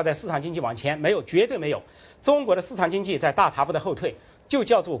上它在市场经济往前没有，绝对没有。中国的市场经济在大踏步的后退，就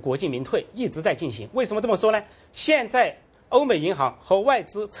叫做国进民退，一直在进行。为什么这么说呢？现在欧美银行和外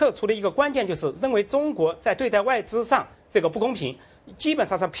资测出的一个关键就是认为中国在对待外资上这个不公平，基本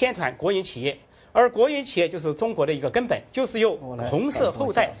上是偏袒国营企业。而国营企业就是中国的一个根本，就是由红色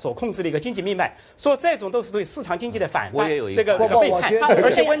后代所控制的一个经济命脉。说这种都是对市场经济的反叛，那个背叛。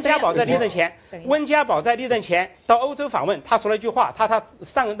而且温家宝在历任前到欧洲访问，他说了一句话，他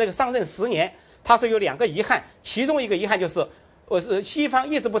上任10年，他说有2个遗憾，其中一个遗憾就是西方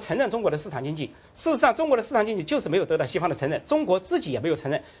一直不承认中国的市场经济。事实上，中国的市场经济就是没有得到西方的承认，中国自己也没有承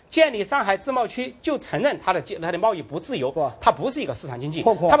认。建立上海自贸区就承认它的贸易不自由，它不是一个市场经济。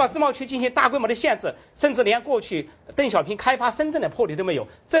它把自贸区进行大规模的限制，甚至连过去邓小平开发深圳的魄力都没有，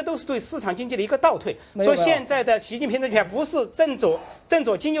这都是对市场经济的一个倒退。说现在的习近平政权不是正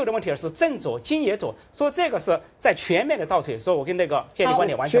左经右的问题，而是正左经也左。说这个是在全面的倒退。说我跟那个建立观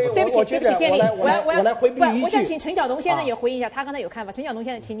点完全不同。对不起，建立，我来回避一句。我想请陈晓东先生也回应一下，他刚才有看法。陈晓东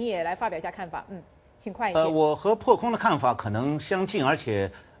先生，请你也来发表一下看法。请快一些。我和破空的看法可能相近，而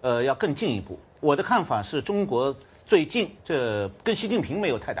且要更进一步。我的看法是中国最近这跟习近平没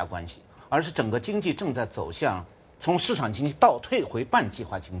有太大关系，而是整个经济正在走向从市场经济倒退回半计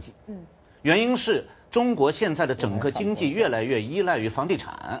划经济。原因是中国现在的整个经济越来越依赖于房地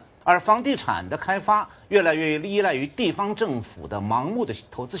产，而房地产的开发越来越依赖于地方政府的盲目的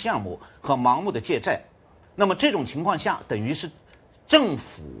投资项目和盲目的借债。那么这种情况下，等于是政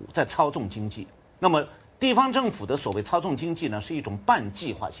府在操纵经济。那么地方政府的所谓操纵经济呢，是一种半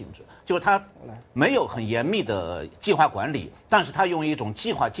计划性质，就是它没有很严密的计划管理，但是它用一种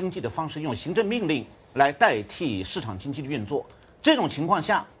计划经济的方式，用行政命令来代替市场经济的运作。这种情况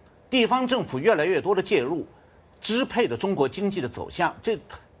下，地方政府越来越多的介入，支配的中国经济的走向，这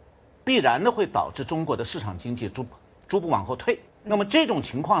必然的会导致中国的市场经济逐步往后退。那么这种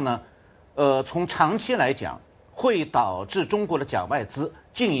情况呢，从长期来讲，会导致中国的假外资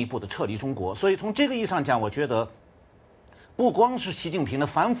进一步的撤离中国。所以从这个意义上讲，我觉得不光是习近平的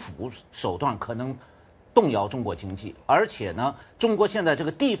反腐手段可能动摇中国经济，而且呢，中国现在这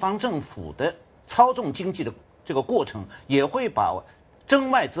个地方政府的操纵经济的这个过程，也会把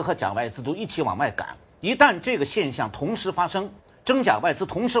真外资和假外资都一起往外赶。一旦这个现象同时发生，真假外资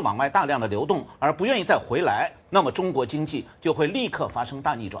同时往外大量的流动，而不愿意再回来，那么中国经济就会立刻发生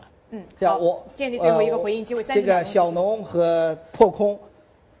大逆转。好，建立最后一个回应机会，30秒。这个小农和破空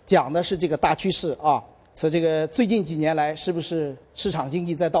讲的是这个大趋势啊，这个最近几年来是不是市场经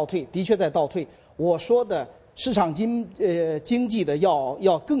济在倒退？的确在倒退。我说的市场经济的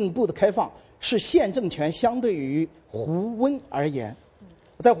要更步的开放，是现政权相对于胡温而言。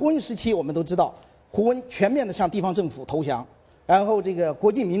在胡温时期，我们都知道，胡温全面的向地方政府投降，然后这个国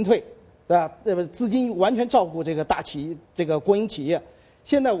进民退，对吧？资金完全照顾这个大企这个国营企业。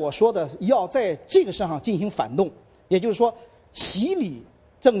现在我说的要在这个上进行反动，也就是说，习李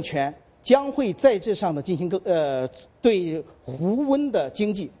政权将会在这上的进行对胡温的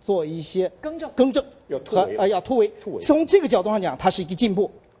经济做一些更正要突围。从这个角度上讲，它是一个进步，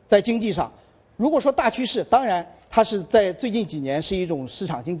在经济上。如果说大趋势，当然它是在最近几年是一种市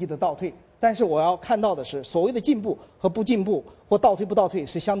场经济的倒退，但是我要看到的是，所谓的进步和不进步或倒退不倒退，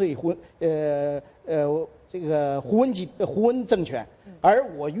是相对于这个胡温政权。而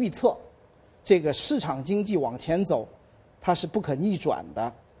我预测，这个市场经济往前走，它是不可逆转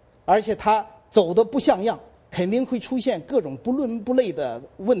的，而且它走得不像样，肯定会出现各种不伦不类的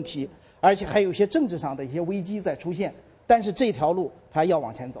问题，而且还有一些政治上的一些危机在出现。但是这条路它要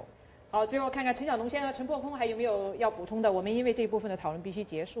往前走。好，最后看看陈小农先生、陈破空还有没有要补充的？我们因为这一部分的讨论必须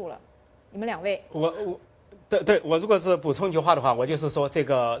结束了，你们两位。我如果是补充一句话的话，我就是说这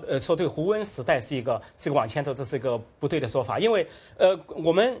个说对胡温时代是一个往前走，这是一个不对的说法。因为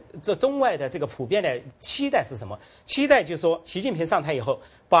我们这中外的这个普遍的期待是什么？期待就是说习近平上台以后，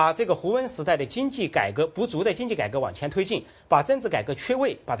把这个胡温时代的经济改革不足的经济改革往前推进，把政治改革缺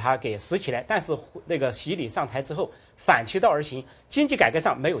位把它给拾起来。但是那个习李上台之后反其道而行，经济改革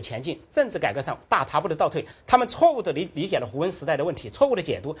上没有前进，政治改革上大踏步的倒退。他们错误的理解了胡温时代的问题，错误的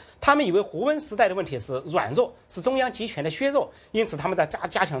解读，他们以为胡温时代的问题是软弱，是中央集权的削弱，因此他们在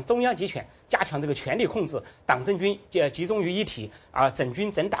加强中央集权，加强这个权力控制，党政军集中于一体啊，整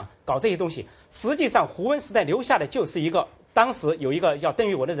军整党，搞这些东西。实际上胡温时代留下的就是一个，当时有一个叫邓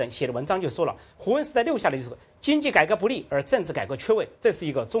玉文的人写的文章就说了，胡温时代留下的就是经济改革不力，而政治改革缺位，这是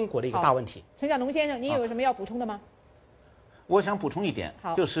一个中国的一个大问题。陈小农先生，您有什么要补充的吗？我想补充一点，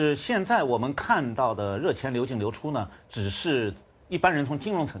就是现在我们看到的热钱流进流出呢，只是一般人从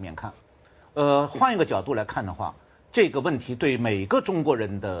金融层面看。换一个角度来看的话，这个问题对每个中国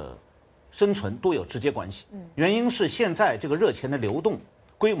人的生存都有直接关系。原因是现在这个热钱的流动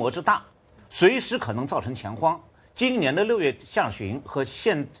规模之大，随时可能造成钱荒。今年的6月下旬和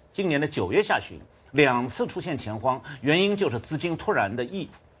今年的9月下旬2次出现钱荒，原因就是资金突然的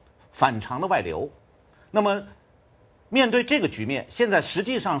反常的外流。那么面对这个局面，现在实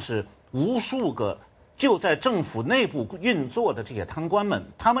际上是无数个就在政府内部运作的这些贪官们，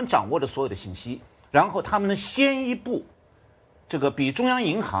他们掌握着所有的信息，然后他们能先一步，这个比中央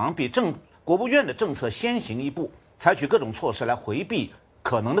银行、比国务院的政策先行一步，采取各种措施来回避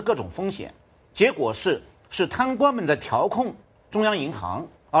可能的各种风险。结果是贪官们在调控中央银行，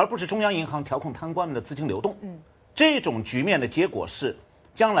而不是中央银行调控贪官们的资金流动。这种局面的结果是，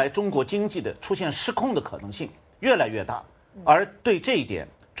将来中国经济的出现失控的可能性越来越大。而对这一点，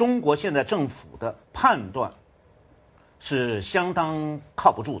中国现在政府的判断是相当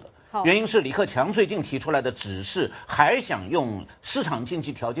靠不住的。原因是李克强最近提出来的指示还想用市场经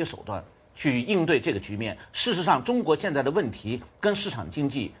济调节手段去应对这个局面。事实上，中国现在的问题跟市场经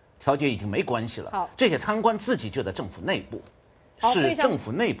济调节已经没关系了。这些贪官自己就在政府内部，是政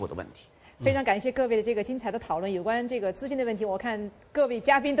府内部的问题。非常感谢各位的这个精彩的讨论，有关这个资金的问题，我看各位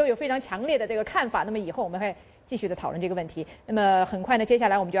嘉宾都有非常强烈的这个看法。那么以后我们会继续的讨论这个问题。那么很快呢，接下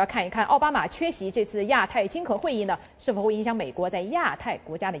来我们就要看一看奥巴马缺席这次亚太经合会议呢，是否会影响美国在亚太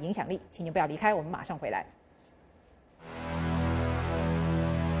国家的影响力。请您不要离开，我们马上回来。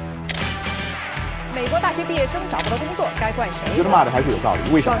美国大学毕业生找不到工作，该怪谁？我觉得骂的还是有道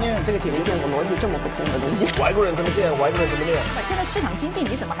理。为什么？这个解没见过逻辑这么不通的东西。外国人怎么见，外国人怎么念。现在市场经济，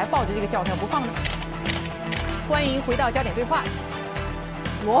你怎么还抱着这个教条不放呢？欢迎回到焦点对话。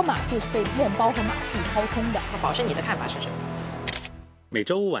罗马就是被面包和马戏掏空的。宝生，你的看法是什么？每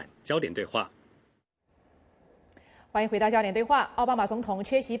周5晚焦点对话。欢迎回到焦点对话。奥巴马总统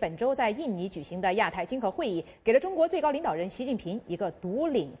缺席本周在印尼举行的亚太经合会议，给了中国最高领导人习近平一个独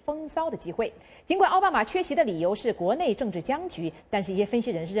领风骚的机会。尽管奥巴马缺席的理由是国内政治僵局，但是一些分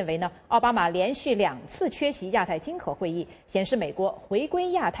析人士认为呢，奥巴马连续2次缺席亚太经合会议，显示美国回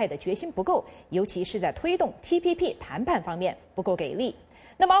归亚太的决心不够，尤其是在推动 TPP 谈判方面不够给力。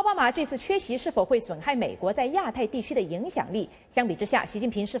那么奥巴马这次缺席是否会损害美国在亚太地区的影响力？相比之下，习近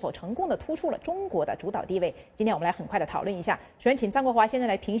平是否成功地突出了中国的主导地位？今天我们来很快的讨论一下。首先请张国华先生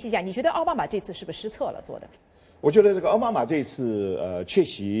来评析一下，你觉得奥巴马这次是不是失策了做的？我觉得这个奥巴马这次缺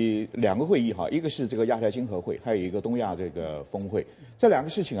席2个会议哈，一个是这个亚太经合会，还有一个东亚这个峰会。这2个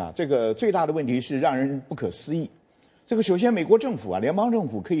事情啊，这个最大的问题是让人不可思议。这个首先美国政府啊，联邦政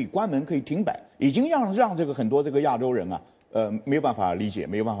府可以关门，可以停摆，已经让这个很多这个亚洲人啊。没有办法理解，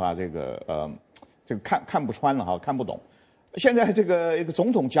没有办法这个看不穿了哈，看不懂。现在这个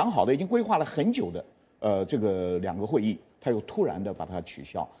总统讲好的，已经规划了很久的这个2个会议，他又突然的把它取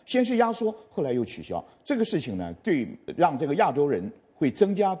消，先是压缩，后来又取消。这个事情呢，让这个亚洲人会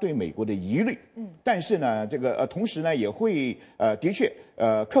增加对美国的疑虑。但是呢，这个同时呢，也会的确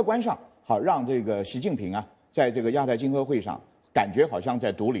客观上好让这个习近平啊，在这个亚太经合会上。感觉好像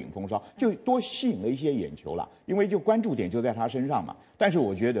在独领风骚，就多吸引了一些眼球了，因为就关注点就在他身上嘛。但是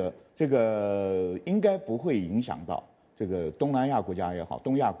我觉得这个应该不会影响到这个东南亚国家也好，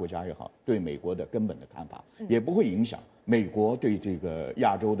东亚国家也好，对美国的根本的看法，也不会影响美国对这个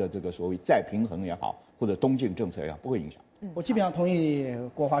亚洲的这个所谓再平衡也好，或者东进政策也好，不会影响。我基本上同意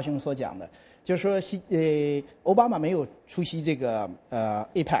国华兄所讲的，就是说奥巴马没有出席这个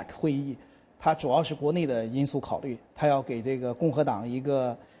APEC 会议。他主要是国内的因素考虑，他要给这个共和党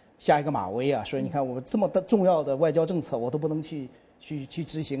下一个马威啊，说你看我这么重要的外交政策我都不能去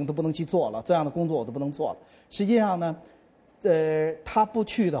执行，都不能去做了，这样的工作我都不能做了。实际上呢，他不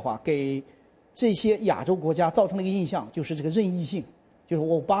去的话，给这些亚洲国家造成了一个印象，就是这个任意性，就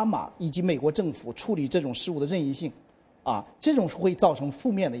是奥巴马以及美国政府处理这种事务的任意性，啊，这种会造成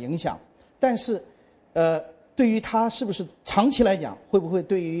负面的影响。但是，对于他是不是长期来讲，会不会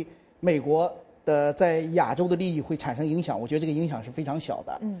对于美国的在亚洲的利益会产生影响？我觉得这个影响是非常小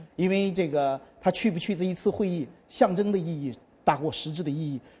的。因为这个他去不去这一次会议，象征的意义大过实质的意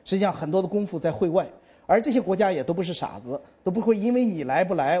义。实际上很多的功夫在会外，而这些国家也都不是傻子，都不会因为你来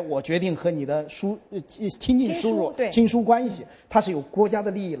不来，我决定和你的亲近输入亲疏关系，它是由国家的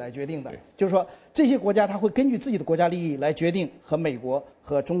利益来决定的。就是说，这些国家它会根据自己的国家利益来决定和美国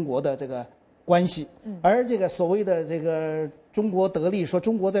和中国的这个关系。而这个所谓的这个中国得利，说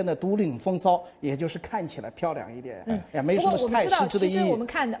中国在那独领风骚，也就是看起来漂亮一点，也没什么太实质的意义。其实我们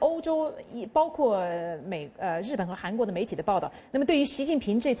看欧洲，包括日本和韩国的媒体的报道，那么对于习近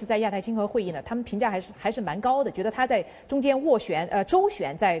平这次在亚太经合会议呢，他们评价还是蛮高的，觉得他在中间周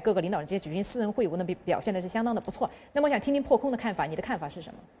旋，在各个领导人之间举行私人会晤，那表现的是相当的不错。那么我想听听破空的看法，你的看法是什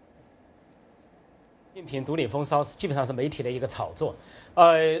么？习近平独领风骚基本上是媒体的一个炒作，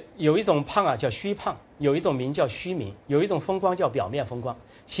有一种胖啊叫虚胖，有一种名叫虚名，有一种风光叫表面风光。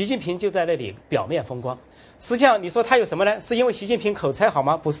习近平就在那里表面风光。实际上你说他有什么呢？是因为习近平口才好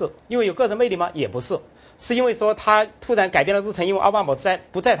吗？不是。因为有个人魅力吗？也不是。是因为说他突然改变了日程，因为奥巴马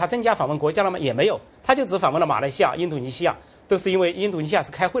不在他增加访问国家了吗？也没有。他就只访问了马来西亚、印度尼西亚，都是因为印度尼西亚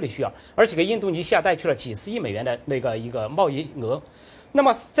是开会的需要，而且给印度尼西亚带去了几十亿美元的那个一个贸易额。那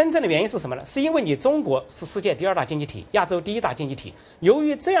么真正的原因是什么呢？是因为你中国是世界第2大经济体，亚洲第1大经济体。由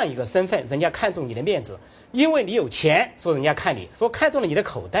于这样一个身份，人家看重你的面子，因为你有钱，说人家看你，说看中了你的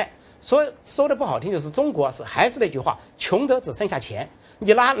口袋。说的不好听，就是中国还是那句话，穷得只剩下钱。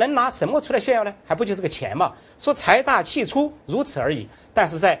你能拿什么出来炫耀呢？还不就是个钱嘛？说财大气粗，如此而已。但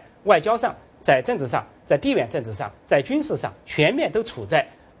是在外交上，在政治上，在地缘政治上，在军事上，全面都处在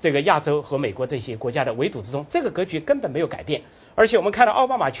这个亚洲和美国这些国家的围堵之中，这个格局根本没有改变。而且我们看到奥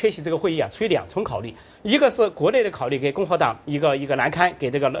巴马缺席这个会议啊，出于2重考虑，一个是国内的考虑，给共和党一个难堪，给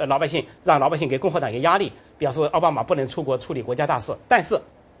这个老百姓，让老百姓给共和党一个压力，表示奥巴马不能出国处理国家大事。但是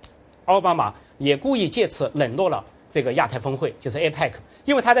奥巴马也故意借此冷落了这个亚太峰会，就是 APEC，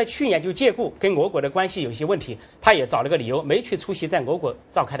 因为他在去年就借故跟俄国的关系有些问题，他也找了个理由没去出席在俄国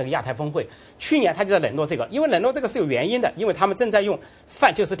召开这个亚太峰会。去年他就在冷落这个，因为冷落这个是有原因的，因为他们正在用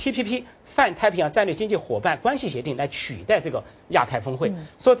就是 TPP 泛太平洋战略经济伙伴关系协定来取代这个亚太峰会，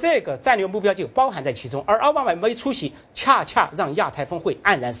说这个战略目标就包含在其中。而奥巴马没出席，恰恰让亚太峰会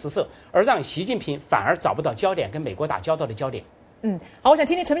黯然失色，而让习近平反而找不到焦点，跟美国打交道的焦点。好，我想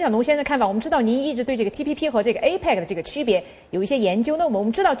听听陈小农先生的看法。我们知道您一直对这个 TPP 和这个 APEC 的这个区别有一些研究。那我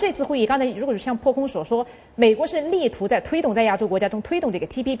们知道这次会议，刚才如果是像破空所说，美国是力图在亚洲国家中推动这个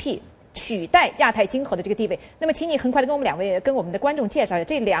TPP 取代亚太经合的这个地位。那么，请你很快的跟我们的观众介绍一下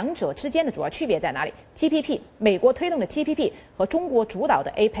这2者之间的主要区别在哪里 ？TPP 美国推动的 TPP 和中国主导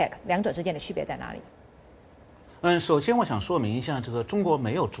的 APEC 2者之间的区别在哪里？首先我想说明一下，这个中国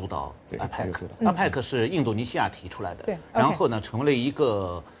没有主导 APEC，APEC 是印度尼西亚提出来的，然后呢成为了一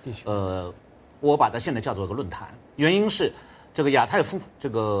个我把它现在叫做一个论坛。原因是这个亚太这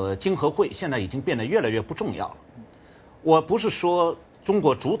个经合会现在已经变得越来越不重要了。我不是说中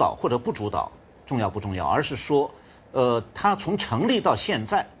国主导或者不主导重要不重要，而是说它从成立到现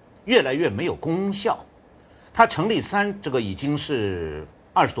在越来越没有功效。它成立这个已经是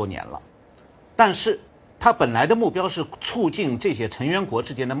20多年了，但是它本来的目标是促进这些成员国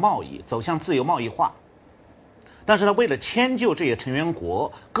之间的贸易走向自由贸易化，但是它为了迁就这些成员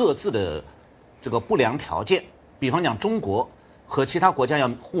国各自的这个不良条件，比方讲中国和其他国家要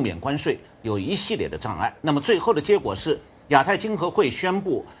互免关税，有一系列的障碍。那么最后的结果是，亚太经合会宣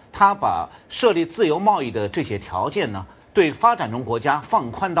布，它把设立自由贸易的这些条件呢，对发展中国家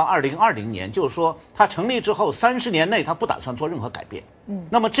放宽到2020年，就是说它成立之后30年内它不打算做任何改变。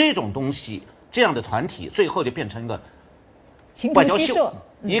那么这种东西，这样的团体最后就变成一个外交秀，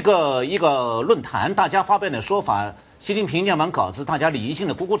一个论坛，大家发表点说法，习近平念完稿子，大家礼仪性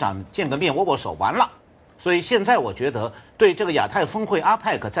的鼓鼓掌，见个面，握握手，完了。所以现在我觉得对这个亚太峰会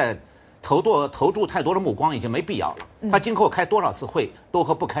APEC 在投注太多的目光已经没必要了。他今后开多少次会都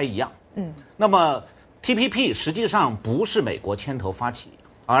和不开一样。那么 TPP 实际上不是美国牵头发起，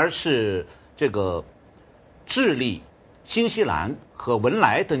而是这个智利、新西兰和文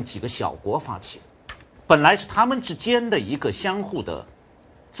莱等几个小国发起。本来是他们之间的一个相互的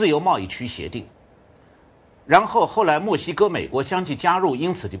自由贸易区协定，然后后来墨西哥、美国相继加入，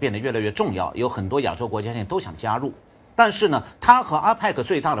因此就变得越来越重要。有很多亚洲国家现在都想加入，但是呢，它和 APEC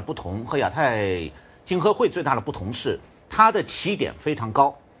最大的不同，和亚太经合会最大的不同是，它的起点非常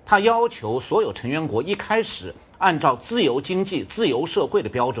高，它要求所有成员国一开始按照自由经济、自由社会的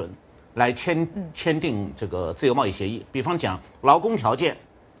标准来签订这个自由贸易协议。比方讲，劳工条件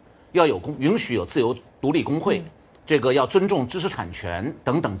要允许有自由独立工会，这个要尊重知识产权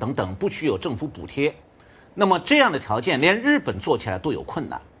等等等等，不许有政府补贴。那么这样的条件连日本做起来都有困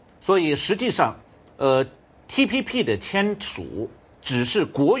难，所以实际上TPP 的签署只是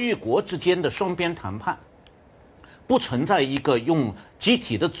国与国之间的双边谈判，不存在一个用集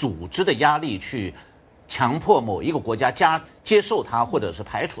体的组织的压力去强迫某一个国家接受它或者是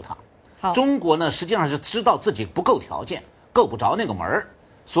排除它。中国呢实际上是知道自己不够条件，够不着那个门儿，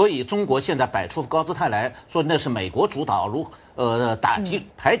所以中国现在摆出高姿态来说那是美国主导，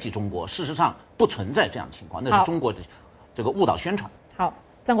排挤中国。事实上不存在这样的情况，那是中国的这个误导宣传。好，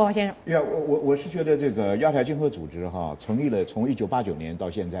张国华先生。我是觉得这个亚太经合组织成立了，从1989年到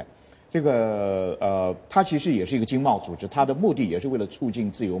现在，这个它其实也是一个经贸组织，它的目的也是为了促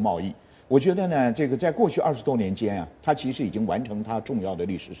进自由贸易。我觉得呢，这个在过去20多年间它其实已经完成它重要的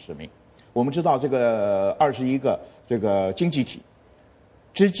历史使命。我们知道这个21个这个经济体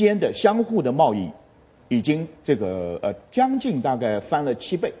之间的相互的贸易已经这个将近大概翻了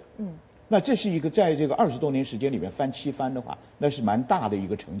7倍。那这是一个在这个20多年时间里面翻7番的话，那是蛮大的一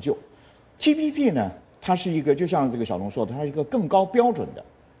个成就。TPP 呢，它是一个就像这个小龙说的，它是一个更高标准的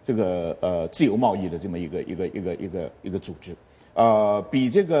这个自由贸易的这么一个组织，比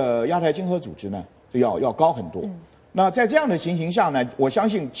这个亚太经合组织呢这要高很多。那在这样的情形下呢，我相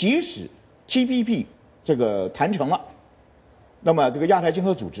信即使 TPP 这个谈成了，那么这个亚太经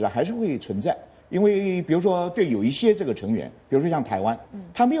合组织还是会存在。因为比如说对有一些这个成员，比如说像台湾，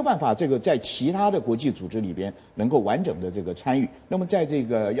他没有办法这个在其他的国际组织里边能够完整的这个参与，那么在这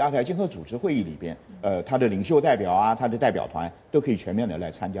个亚太经合组织会议里边，他的领袖代表他的代表团都可以全面的来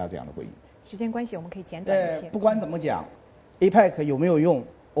参加这样的会议。时间关系，我们可以简短一些。不管怎么讲 ，APEC 有没有用，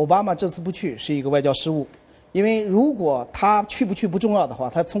奥巴马这次不去是一个外交失误，因为如果他去不去不重要的话，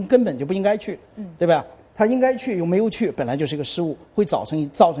他从根本就不应该去，对吧？他应该去又没有去，本来就是一个失误，会造成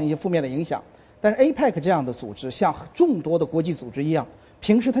一些负面的影响。但是 APEC 这样的组织像众多的国际组织一样，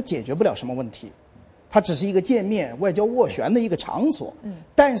平时它解决不了什么问题，它只是一个见面外交斡旋的一个场所。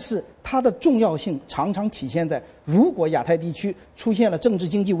但是它的重要性常常体现在，如果亚太地区出现了政治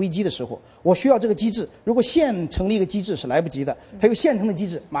经济危机的时候，我需要这个机制。如果现成立一个机制是来不及的，它有现成的机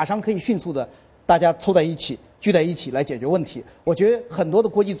制，马上可以迅速的大家凑在一起聚在一起来解决问题。我觉得很多的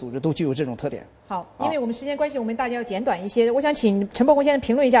国际组织都具有这种特点。好，因为我们时间关系，我们大家要简短一些。我想请陈伯公先生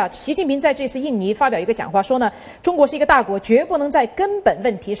评论一下，习近平在这次印尼发表一个讲话，说呢，中国是一个大国，绝不能在根本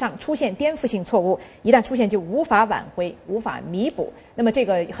问题上出现颠覆性错误，一旦出现就无法挽回、无法弥补。那么这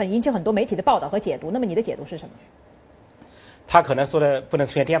个引起很多媒体的报道和解读。那么你的解读是什么？他可能说的不能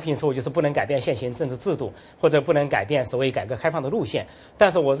出现颠覆性错误，就是不能改变现行政治制度，或者不能改变所谓改革开放的路线。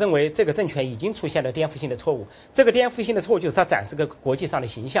但是我认为这个政权已经出现了颠覆性的错误。这个颠覆性的错误就是他展示个国际上的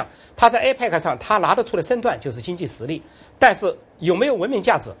形象。他在 APEC 上他拿得出的身段就是经济实力，但是有没有文明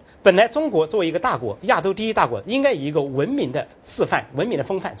价值？本来中国作为一个大国，亚洲第一大国，应该以一个文明的示范、文明的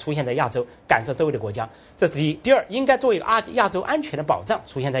风范出现在亚洲，赶着周围的国家。这是第一。第二，应该作为一个亚洲安全的保障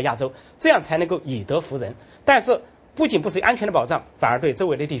出现在亚洲，这样才能够以德服人。但是不仅不是安全的保障，反而对周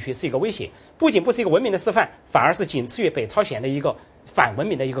围的地区是一个威胁；不仅不是一个文明的示范，反而是仅次于北朝鲜的一个反文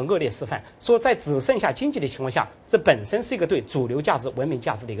明的一个恶劣示范。说在只剩下经济的情况下，这本身是一个对主流价值、文明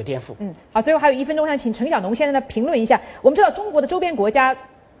价值的一个颠覆。好，最后还有1分钟，想请陈小农先生来评论一下。我们知道中国的周边国家，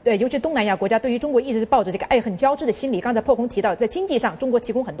尤其东南亚国家，对于中国一直是抱着这个爱恨交织的心理。刚才破空提到，在经济上，中国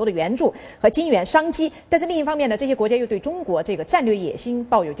提供很多的援助和金援商机，但是另一方面呢，这些国家又对中国这个战略野心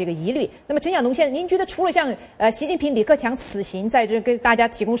抱有这个疑虑。那么陈小农先生，您觉得除了像习近平、李克强此行在这给大家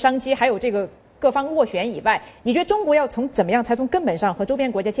提供商机，还有这个各方斡旋以外，你觉得中国要从怎么样才从根本上和周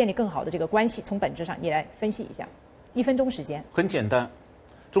边国家建立更好的这个关系？从本质上，你来分析一下。1分钟时间。很简单，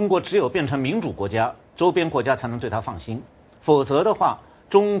中国只有变成民主国家，周边国家才能对它放心，否则的话，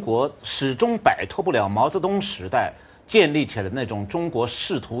中国始终摆脱不了毛泽东时代建立起来的那种中国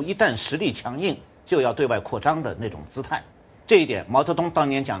试图一旦实力强硬就要对外扩张的那种姿态。这一点毛泽东当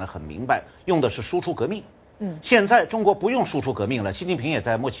年讲得很明白，用的是输出革命。现在中国不用输出革命了，习近平也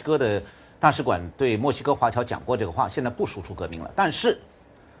在墨西哥的大使馆对墨西哥华侨讲过这个话，现在不输出革命了，但是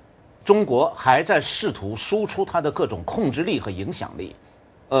中国还在试图输出它的各种控制力和影响力，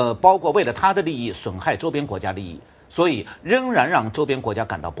包括为了它的利益损害周边国家利益，所以仍然让周边国家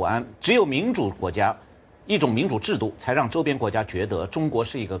感到不安。只有民主国家，一种民主制度，才让周边国家觉得中国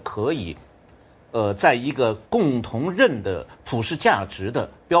是一个可以，在一个共同认的普世价值的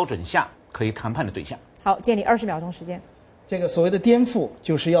标准下可以谈判的对象。好，建立20秒钟时间。这个所谓的颠覆，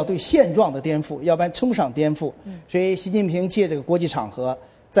就是要对现状的颠覆，要不然称不上颠覆。所以习近平借这个国际场合，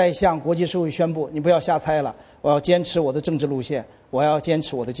再向国际社会宣布：你不要瞎猜了，我要坚持我的政治路线，我要坚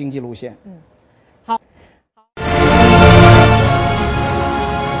持我的经济路线。好。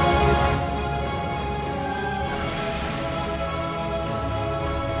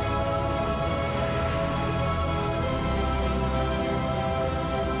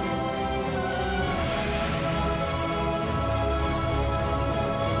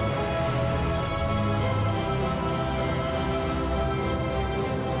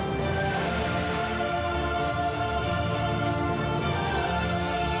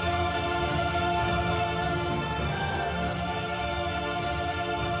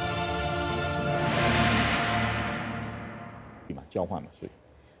交换嘛，所以。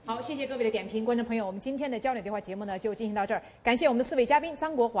好，谢谢各位的点评，观众朋友，我们今天的焦点对话节目呢就进行到这儿。感谢我们的4位嘉宾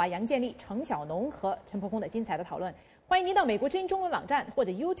张国华、杨建立、程晓农和陈鹏的精彩的讨论。欢迎您到美国之音中文网站或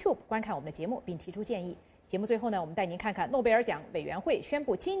者 YouTube 观看我们的节目，并提出建议。节目最后呢，我们带您看看诺贝尔奖委员会宣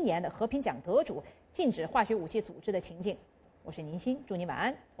布今年的和平奖得主禁止化学武器组织的情景。我是宁欣，祝您晚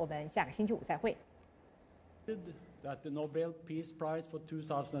安，我们下个星期五再会。That the Nobel Peace Prize for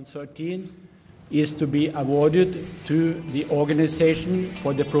 2013 is to be awarded to the Organization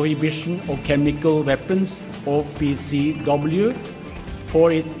for the Prohibition of Chemical Weapons, OPCW,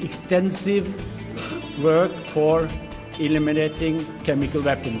 for its extensive work for eliminating chemical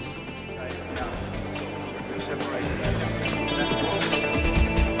weapons.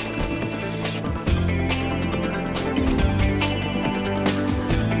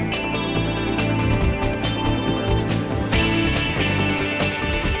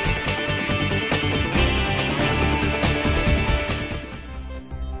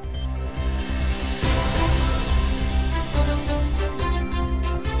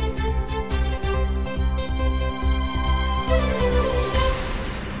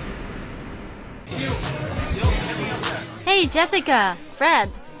 Jessica, Fred,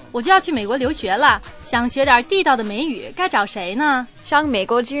 我就要去美国留学了，想学点地道的美语，该找谁呢？上美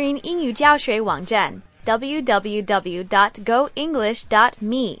国之音英语教学网站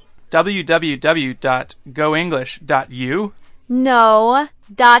www.goenglish.me www.goenglish.u No,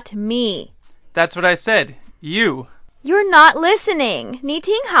 .me That's what I said, you You're not listening 你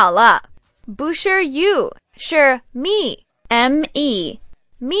听好了不是 you 是 me M-E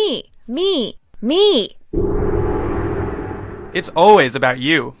Me, me, me It's always about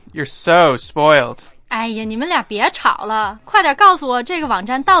you. You're so spoiled. 哎呀，你们俩别吵了，快点告诉我这个网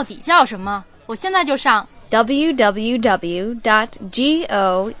站到底叫什么，我现在就上。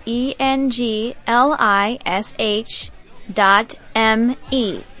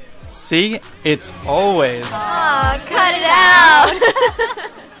www.goenglish.me See? It's always. Oh, cut it out.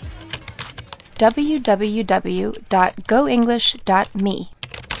 www.goenglish.me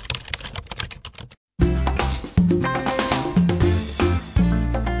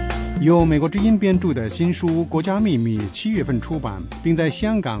由美国之音编著的新书《国家秘密》7月份出版，并在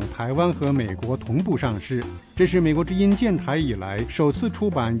香港、台湾和美国同步上市。这是美国之音建台以来首次出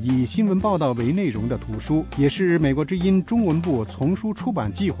版以新闻报道为内容的图书，也是美国之音中文部丛书出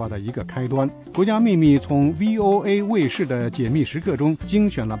版计划的一个开端。《国家秘密》从 VOA 卫视的解密时刻中精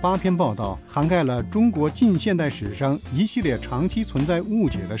选了8篇报道，涵盖了中国近现代史上一系列长期存在误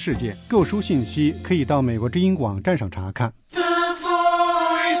解的事件。购书信息可以到美国之音网站上查看。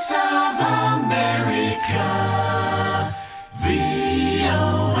Voice of America,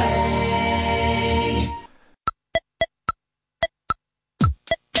 VOA.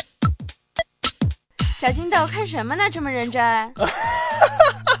 小金豆看什么呢？这么认真？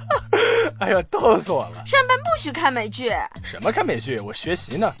哎呀，逗死我了！上班不许看美剧。什么看美剧？我学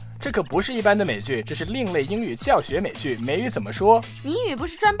习呢。这可不是一般的美剧，这是另类英语教学美剧。美语怎么说？你英语不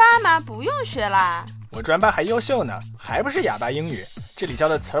是专8吗？不用学啦。我专8还优秀呢，还不是哑巴英语。这里教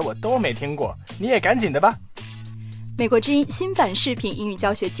的词儿我都没听过，你也赶紧的吧。美国之音新版视频英语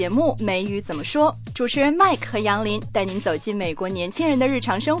教学节目《美语怎么说》，主持人 Mike 和杨林带您走进美国年轻人的日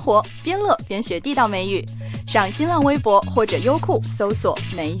常生活，边乐边学地道美语。上新浪微博或者优酷搜索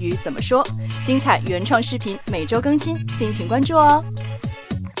“美语怎么说”，精彩原创视频每周更新，敬请关注哦。